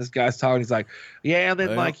behind us, and this guy's talking. He's like, yeah, and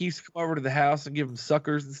then Yeah. like he used to come over to the house and give him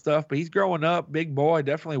suckers and stuff. But he's growing up, big boy,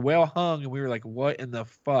 definitely well hung. And we were like, what in the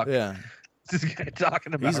fuck? Yeah. Is this guy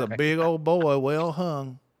talking about? He's a right big old boy, well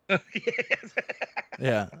hung.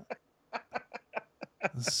 Yeah.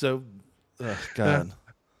 So, oh, God.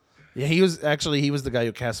 Yeah, he was the guy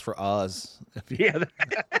who cast for Oz. Yeah.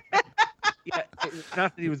 Yeah, it's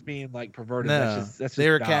not that he was being like perverted. No, that's they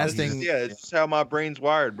were dumb. casting. Yeah, it's just how my brain's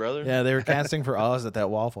wired, brother. Yeah, they were casting for Oz at that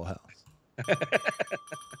Waffle House.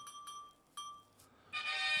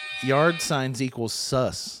 Yard signs equals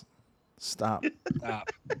sus. Stop. Stop.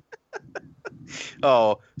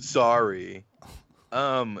 Oh, sorry.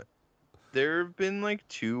 There have been like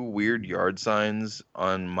 2 weird yard signs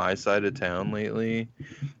on my side of town lately,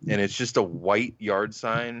 and it's just a white yard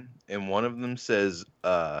sign, and one of them says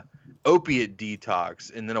opiate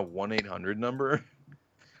detox and then a 1-800 number.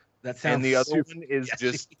 That sounds. And the other super one is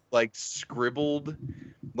sketchy. just like scribbled,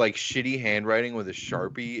 like shitty handwriting with a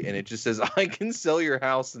Sharpie, and it just says, "I can sell your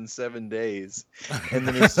house in 7 days." And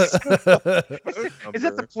then it's Is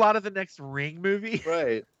that the plot of the next Ring movie?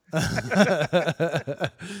 Right.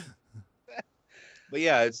 But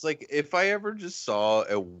yeah, it's like if I ever just saw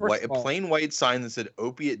a plain white sign that said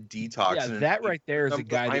opiate detox. Yeah, and that right there is a number,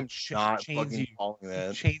 guy that I'm not chains fucking you, calling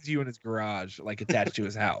that. chains you in his garage, like attached to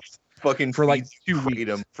his house. Fucking for like 2 weeks.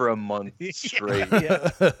 freedom for a month straight.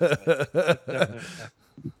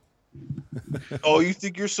 Oh, you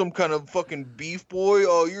think you're some kind of fucking beef boy?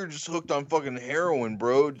 Oh, you're just hooked on fucking heroin,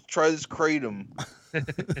 bro. Try this kratom.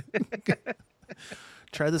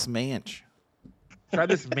 Try this manch. Try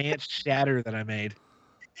this manch shatter that I made.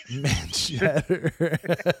 Manch shatter.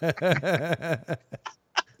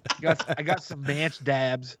 I got some manch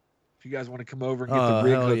dabs. If you guys want to come over and get Oh, the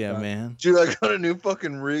rig hell hooked yeah, up. man. Dude, I got a new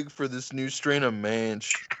fucking rig for this new strain of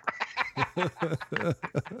manch.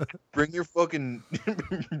 Bring your fucking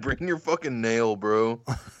nail, bro.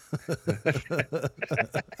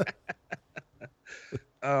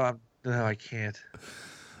 Oh, no, I can't.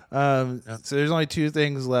 So there's only 2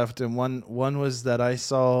 things left, and one was that I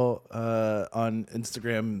saw on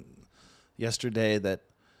Instagram yesterday that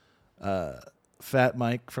Fat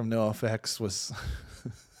Mike from NoFX was.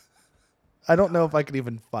 I don't know if I could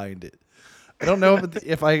even find it. I don't know if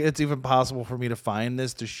it's even possible for me to find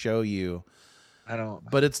this to show you. I don't.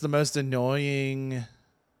 But it's the most annoying.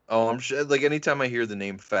 Oh, I'm sure. Like anytime I hear the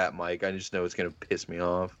name Fat Mike, I just know it's gonna piss me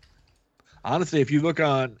off. Honestly, if you look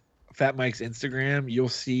on Fat Mike's Instagram, you'll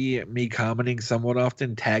see me commenting somewhat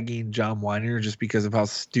often, tagging John Weiner just because of how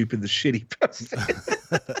stupid the shit he posted.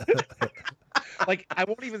 Like, I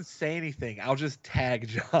won't even say anything. I'll just tag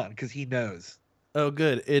John because he knows. Oh,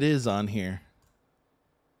 good. It is on here.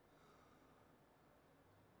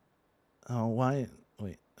 Oh, why?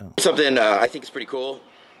 Wait. Oh. Something I think is pretty cool.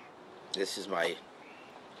 This is my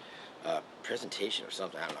presentation or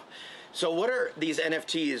something. I don't know. So what are these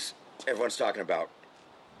NFTs everyone's talking about?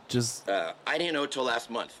 Just I didn't know till last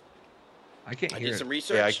month. I can't hear did it. some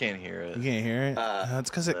research. Yeah, I can't hear it. You can't hear it? It's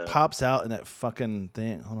because it pops out in that fucking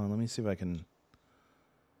thing. Hold on, let me see if I can.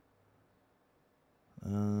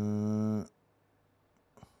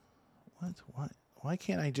 What? Why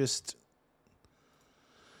can't I just?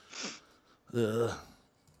 Like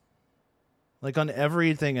on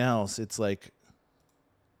everything else, it's like.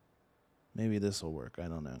 Maybe this will work. I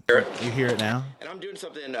don't know. You hear it now? And I'm doing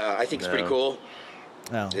something I think is pretty cool.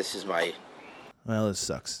 Oh. This is my. Well, this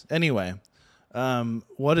sucks. Anyway,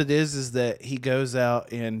 what it is that he goes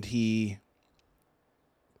out and he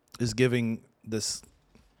is giving this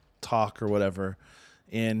talk or whatever,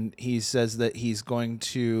 and he says that he's going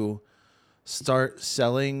to start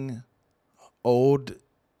selling old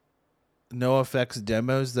NoFX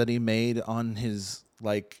demos that he made on his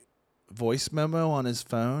like voice memo on his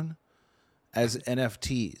phone as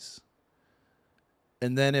NFTs.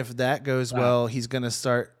 And then if that goes well, he's going to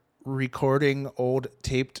start recording old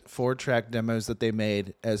taped 4-track demos that they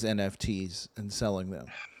made as NFTs and selling them.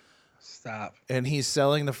 Stop. And he's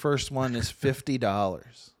selling the first one is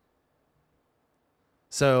 $50.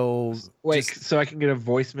 So wait, so I can get a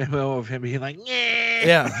voice memo of him being like,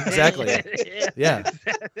 yeah, exactly. Yeah.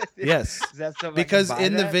 Yes. Is that something because I can buy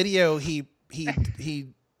in the that? video he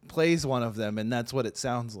plays one of them and that's what it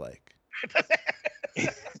sounds like.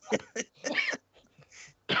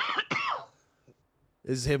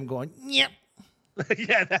 Is him going, yep.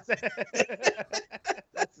 Yeah, that's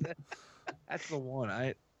the one.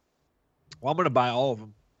 I'm gonna buy all of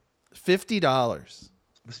them. $50.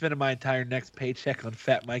 I'm spending my entire next paycheck on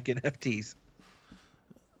Fat Mike NFTs.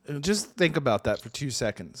 Just think about that for 2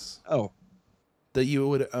 seconds. Oh, that you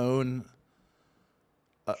would own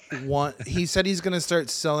one. He said he's going to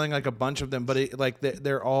start selling like a bunch of them, but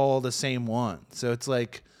they're all the same one. So it's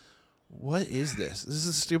like, what is this? This is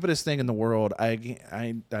the stupidest thing in the world. I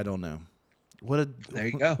don't know. There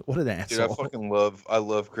you go. What an Dude, asshole. I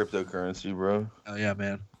love cryptocurrency, bro. Oh yeah,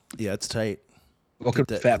 man. Yeah, it's tight. Welcome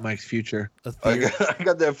to Fat Mike's future. I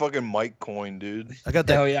got that fucking Mike coin, dude. I got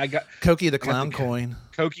that. Hell yeah, I got Koki the clown coin.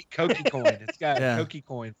 Koki coin. It's got Yeah. Koki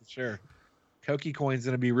coin for sure. Koki coin's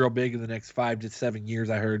gonna be real big in the next 5 to 7 years.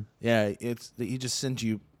 I heard. Yeah, he just sends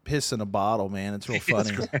you piss in a bottle, man. It's real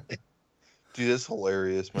funny. Dude, that's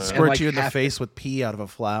hilarious, man. Squirt like you in the half- face with pee out of a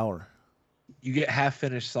flower. You get half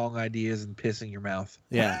finished song ideas and piss in your mouth.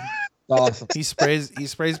 Yeah. Awesome. He sprays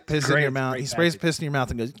piss in Great, your mouth. great He sprays package. piss in your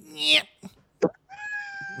mouth and goes, yeah.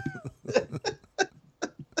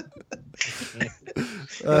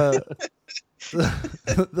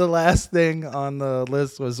 The last thing on the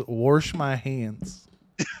list was wash my hands.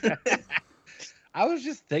 I was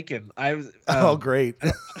just thinking. I was. Oh, great.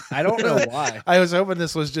 I don't know why. I was hoping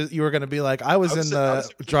this was just you were going to be like, I was in the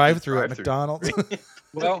drive-through at McDonald's.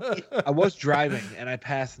 Well, I was driving and I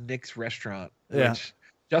passed Nick's restaurant, which Yeah.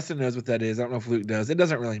 Justin knows what that is. I don't know if Luke does. It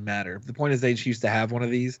doesn't really matter. The point is they just used to have one of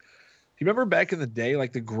these. You remember back in the day,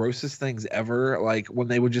 like the grossest things ever, like when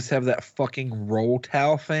they would just have that fucking roll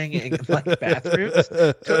towel thing in like bathrooms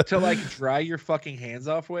to like dry your fucking hands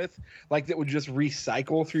off with, like that would just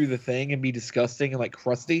recycle through the thing and be disgusting and like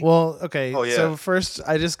crusty. Well, okay. Oh, yeah. So first,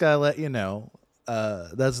 I just gotta let you know,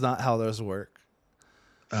 that's not how those work.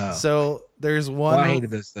 So there's one. Well, I hated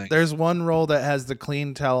those things. There's one roll that has the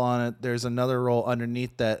clean towel on it. There's another roll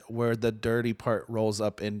underneath that where the dirty part rolls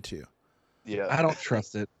up into. Yeah. I don't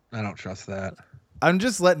trust it. I don't trust that. I'm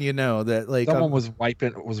just letting you know that like Someone was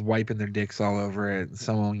wiping their dicks all over it.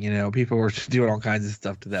 Someone, people were just doing all kinds of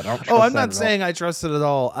stuff to that. I don't trust I'm that not at all. saying I trust it at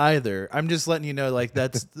all either. I'm just letting you know, like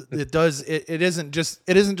it isn't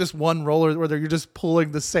just one roller where you're just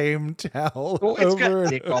pulling the same towel Well, it's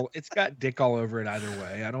over. got dick all over it either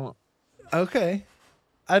way. I don't. Okay,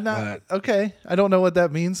 okay. I don't know what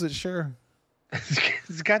that means, but sure.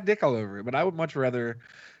 It's got dick all over it, but I would much rather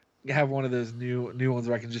have one of those new ones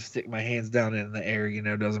where I can just stick my hands down in the air.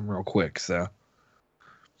 Does them real quick. So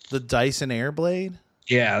The Dyson Airblade.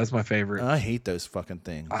 yeah, that's my favorite. I hate those fucking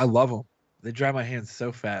things. I love them. They dry my hands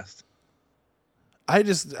so fast.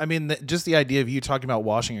 just the idea of you talking about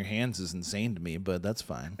washing your hands is insane to me, but that's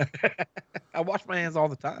fine. I wash my hands all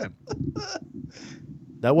the time.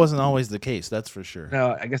 That wasn't always the case, that's for sure.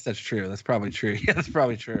 No, I guess that's true. That's probably true. Yeah, that's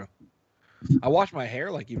probably true. I wash my hair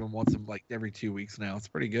like even once every 2 weeks now. It's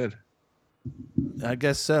pretty good. I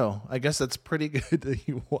guess so. I guess that's pretty good that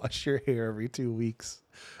you wash your hair every 2 weeks.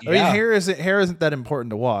 I Yeah. mean, hair isn't that important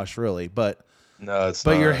to wash, really, but No, it's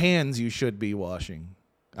but not. your hands you should be washing.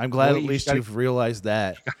 I'm glad Well, at you least gotta- you've realized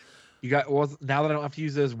that. Now that I don't have to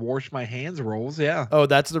use those wash my hands rolls, yeah. Oh,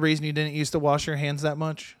 that's the reason you didn't used to wash your hands that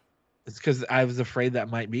much? It's because I was afraid that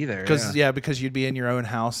might be there. Because because you'd be in your own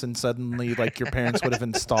house and suddenly like your parents would have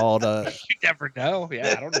installed a. You never know.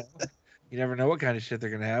 Yeah, I don't know. You never know what kind of shit they're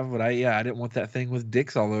gonna have. But I didn't want that thing with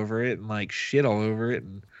dicks all over it and like shit all over it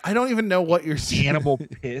and I don't even know what you're saying. animal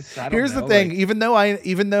piss. I don't Here's know. the thing: like-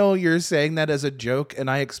 even though you're saying that as a joke, and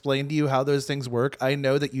I explained to you how those things work, I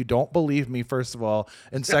know that you don't believe me. First of all,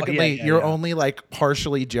 and secondly, you're only like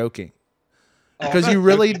partially joking. Because you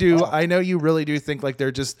really do, I know you really do think like they're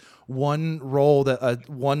just one roll that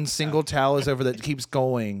one single towel is over that keeps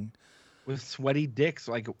going. with sweaty dicks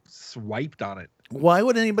like swiped on it. Why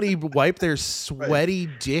would anybody wipe their sweaty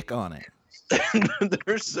dick on it?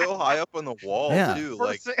 They're so high up on the wall, Yeah. too. First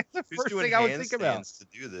Like, thing- that's the who's first doing thing I would think about. handstands to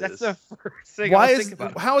do this? That's the first thing. Why I would is think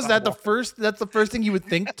about. how is that the first? That's the first thing you would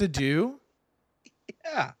think to do.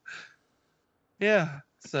 Yeah. Yeah.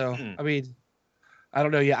 So I mean, I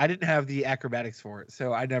don't know. Yeah, I didn't have the acrobatics for it,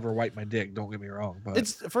 so I never wiped my dick. Don't get me wrong, but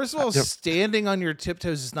It's first of all, standing on your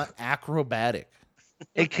tiptoes is not acrobatic.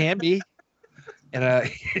 it can be, and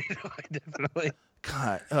I definitely.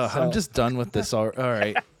 God, I'm just done with this. All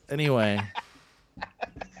right. Anyway,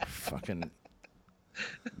 fucking.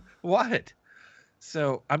 What?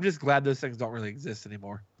 So I'm just glad those things don't really exist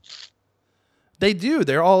anymore. They do.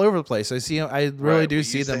 They're all over the place. I see. I really Right, do we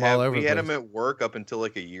see used to them have- all over. We the had place. them at work up until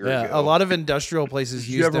like a year Yeah, ago. a lot of industrial places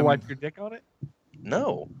Did use you ever them. wipe your dick on it?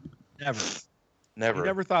 No, Never. never. You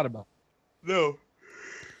never thought about it. No.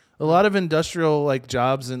 A lot of industrial like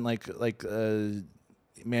jobs and like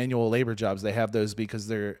manual labor jobs, they have those because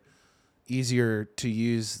they're easier to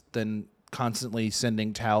use than constantly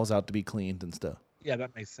sending towels out to be cleaned and stuff. Yeah,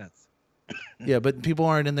 that makes sense. Yeah, but people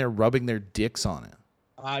aren't in there rubbing their dicks on it.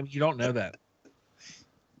 You don't know that.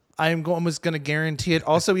 I'm almost going to guarantee it.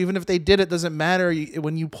 Also, even if they did, it doesn't matter.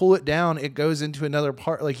 When you pull it down, it goes into another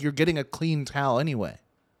part. Like you're getting a clean towel anyway.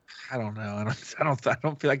 I don't know. I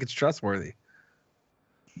don't feel like it's trustworthy.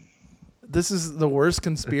 This is the worst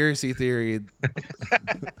conspiracy theory.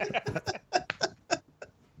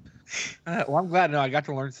 Well, I'm glad. No, I got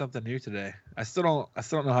to learn something new today. I still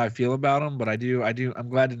don't know how I feel about them, but I do. I'm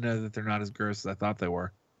glad to know that they're not as gross as I thought they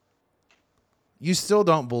were. You still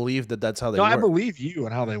don't believe that that's how they No, work? I believe you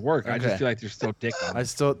and how they work. I Okay. just feel like there's still dick on them. I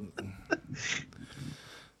still.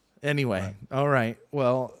 Anyway, all right.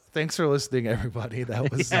 Well, thanks for listening, everybody.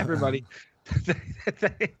 That was everybody.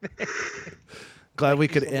 Glad we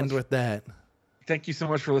could end with that. Thank you so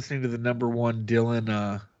much for listening to the #1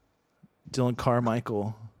 Dylan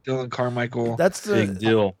Carmichael. Dylan Carmichael. That's the Big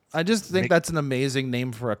deal. I just think that's an amazing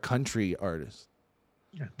name for a country artist.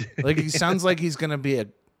 Like he sounds like he's gonna be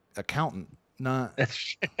an accountant, not.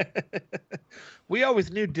 We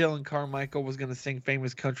always knew Dylan Carmichael was going to sing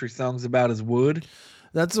famous country songs about his wood.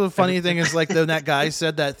 That's the funny thing is like when that guy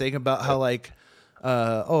said that thing about how like,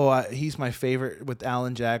 he's my favorite with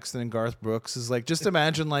Alan Jackson and Garth Brooks is like just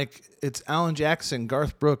imagine like it's Alan Jackson,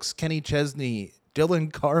 Garth Brooks, Kenny Chesney,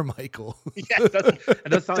 Dylan Carmichael. Yeah, it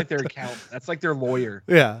does sound like their accountant. That's like their lawyer.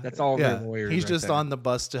 Yeah, that's all yeah. their lawyers. He's right just there. on the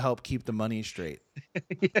bus to help keep the money straight.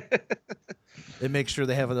 It makes sure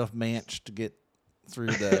they have enough manch to get through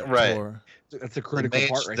the Right. tour. That's a critical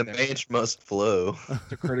part right the there. manch must flow.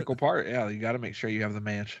 It's a critical part. Yeah, you got to make sure you have the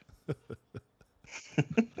manch.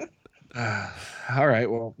 All right.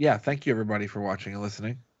 Well, yeah. Thank you everybody for watching and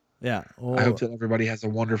listening. Yeah. Well, I hope that everybody has a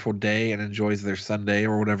wonderful day and enjoys their Sunday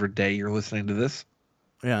or whatever day you're listening to this.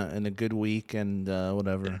 Yeah, and a good week and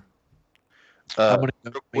whatever. I'm gonna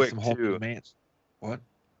real make quick, some whole too. manch. What?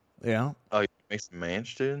 Yeah. Oh, you make some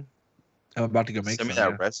manch, dude? I'm about to go make Send me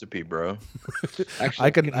some. that recipe, bro.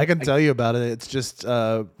 Actually, I can tell you about it. It's just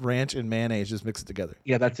ranch and mayonnaise, just mix it together.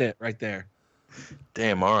 Yeah, that's it right there.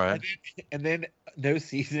 Damn, all right. And then no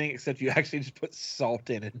seasoning except you actually just put salt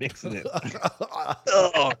in and mix it in.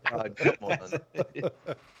 Oh, God, come on.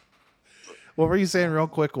 What were you saying real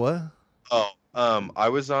quick? What? Oh, I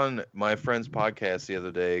was on my friend's podcast the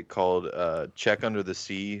other day called Check Under the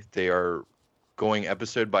Sea. They are going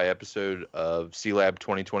episode by episode of Sea Lab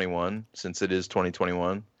 2021 since it is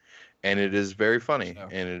 2021, and it is very funny.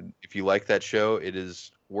 And if you like that show, it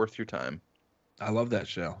is worth your time. I love that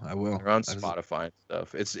show. I will. They're on Spotify and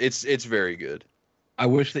stuff. It's very good. I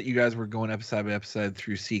wish that you guys were going episode by episode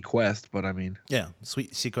through Sequest, but I mean, Yeah,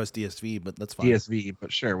 sweet Seacoast DSV, but that's fine. DSV.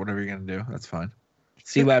 But sure, whatever you're gonna do, that's fine.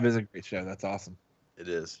 Sea Lab is a great show. That's awesome. It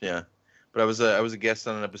is, yeah. But I was a guest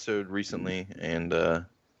on an episode recently, and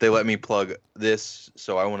they let me plug this,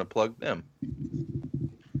 so I want to plug them.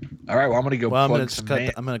 All right, well, I'm gonna go Well, plug some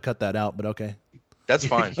man- I'm gonna cut that out, but okay. That's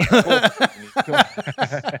fine.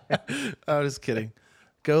 I was kidding.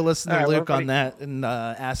 Go listen to All right, Luke well, on that and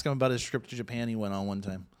ask him about his trip to Japan he went on one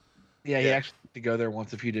time. Yeah, he actually had to go there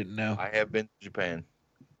once if you didn't know. I have been to Japan.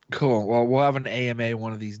 Cool. Well, we'll have an AMA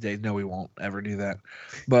one of these days. No, we won't ever do that.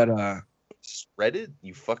 But Reddit,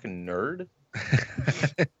 you fucking nerd. all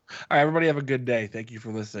right, everybody have a good day. Thank you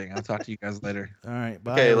for listening. I'll talk to you guys later. All right,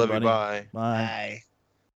 bye. Okay, love you. everybody. Bye. Bye.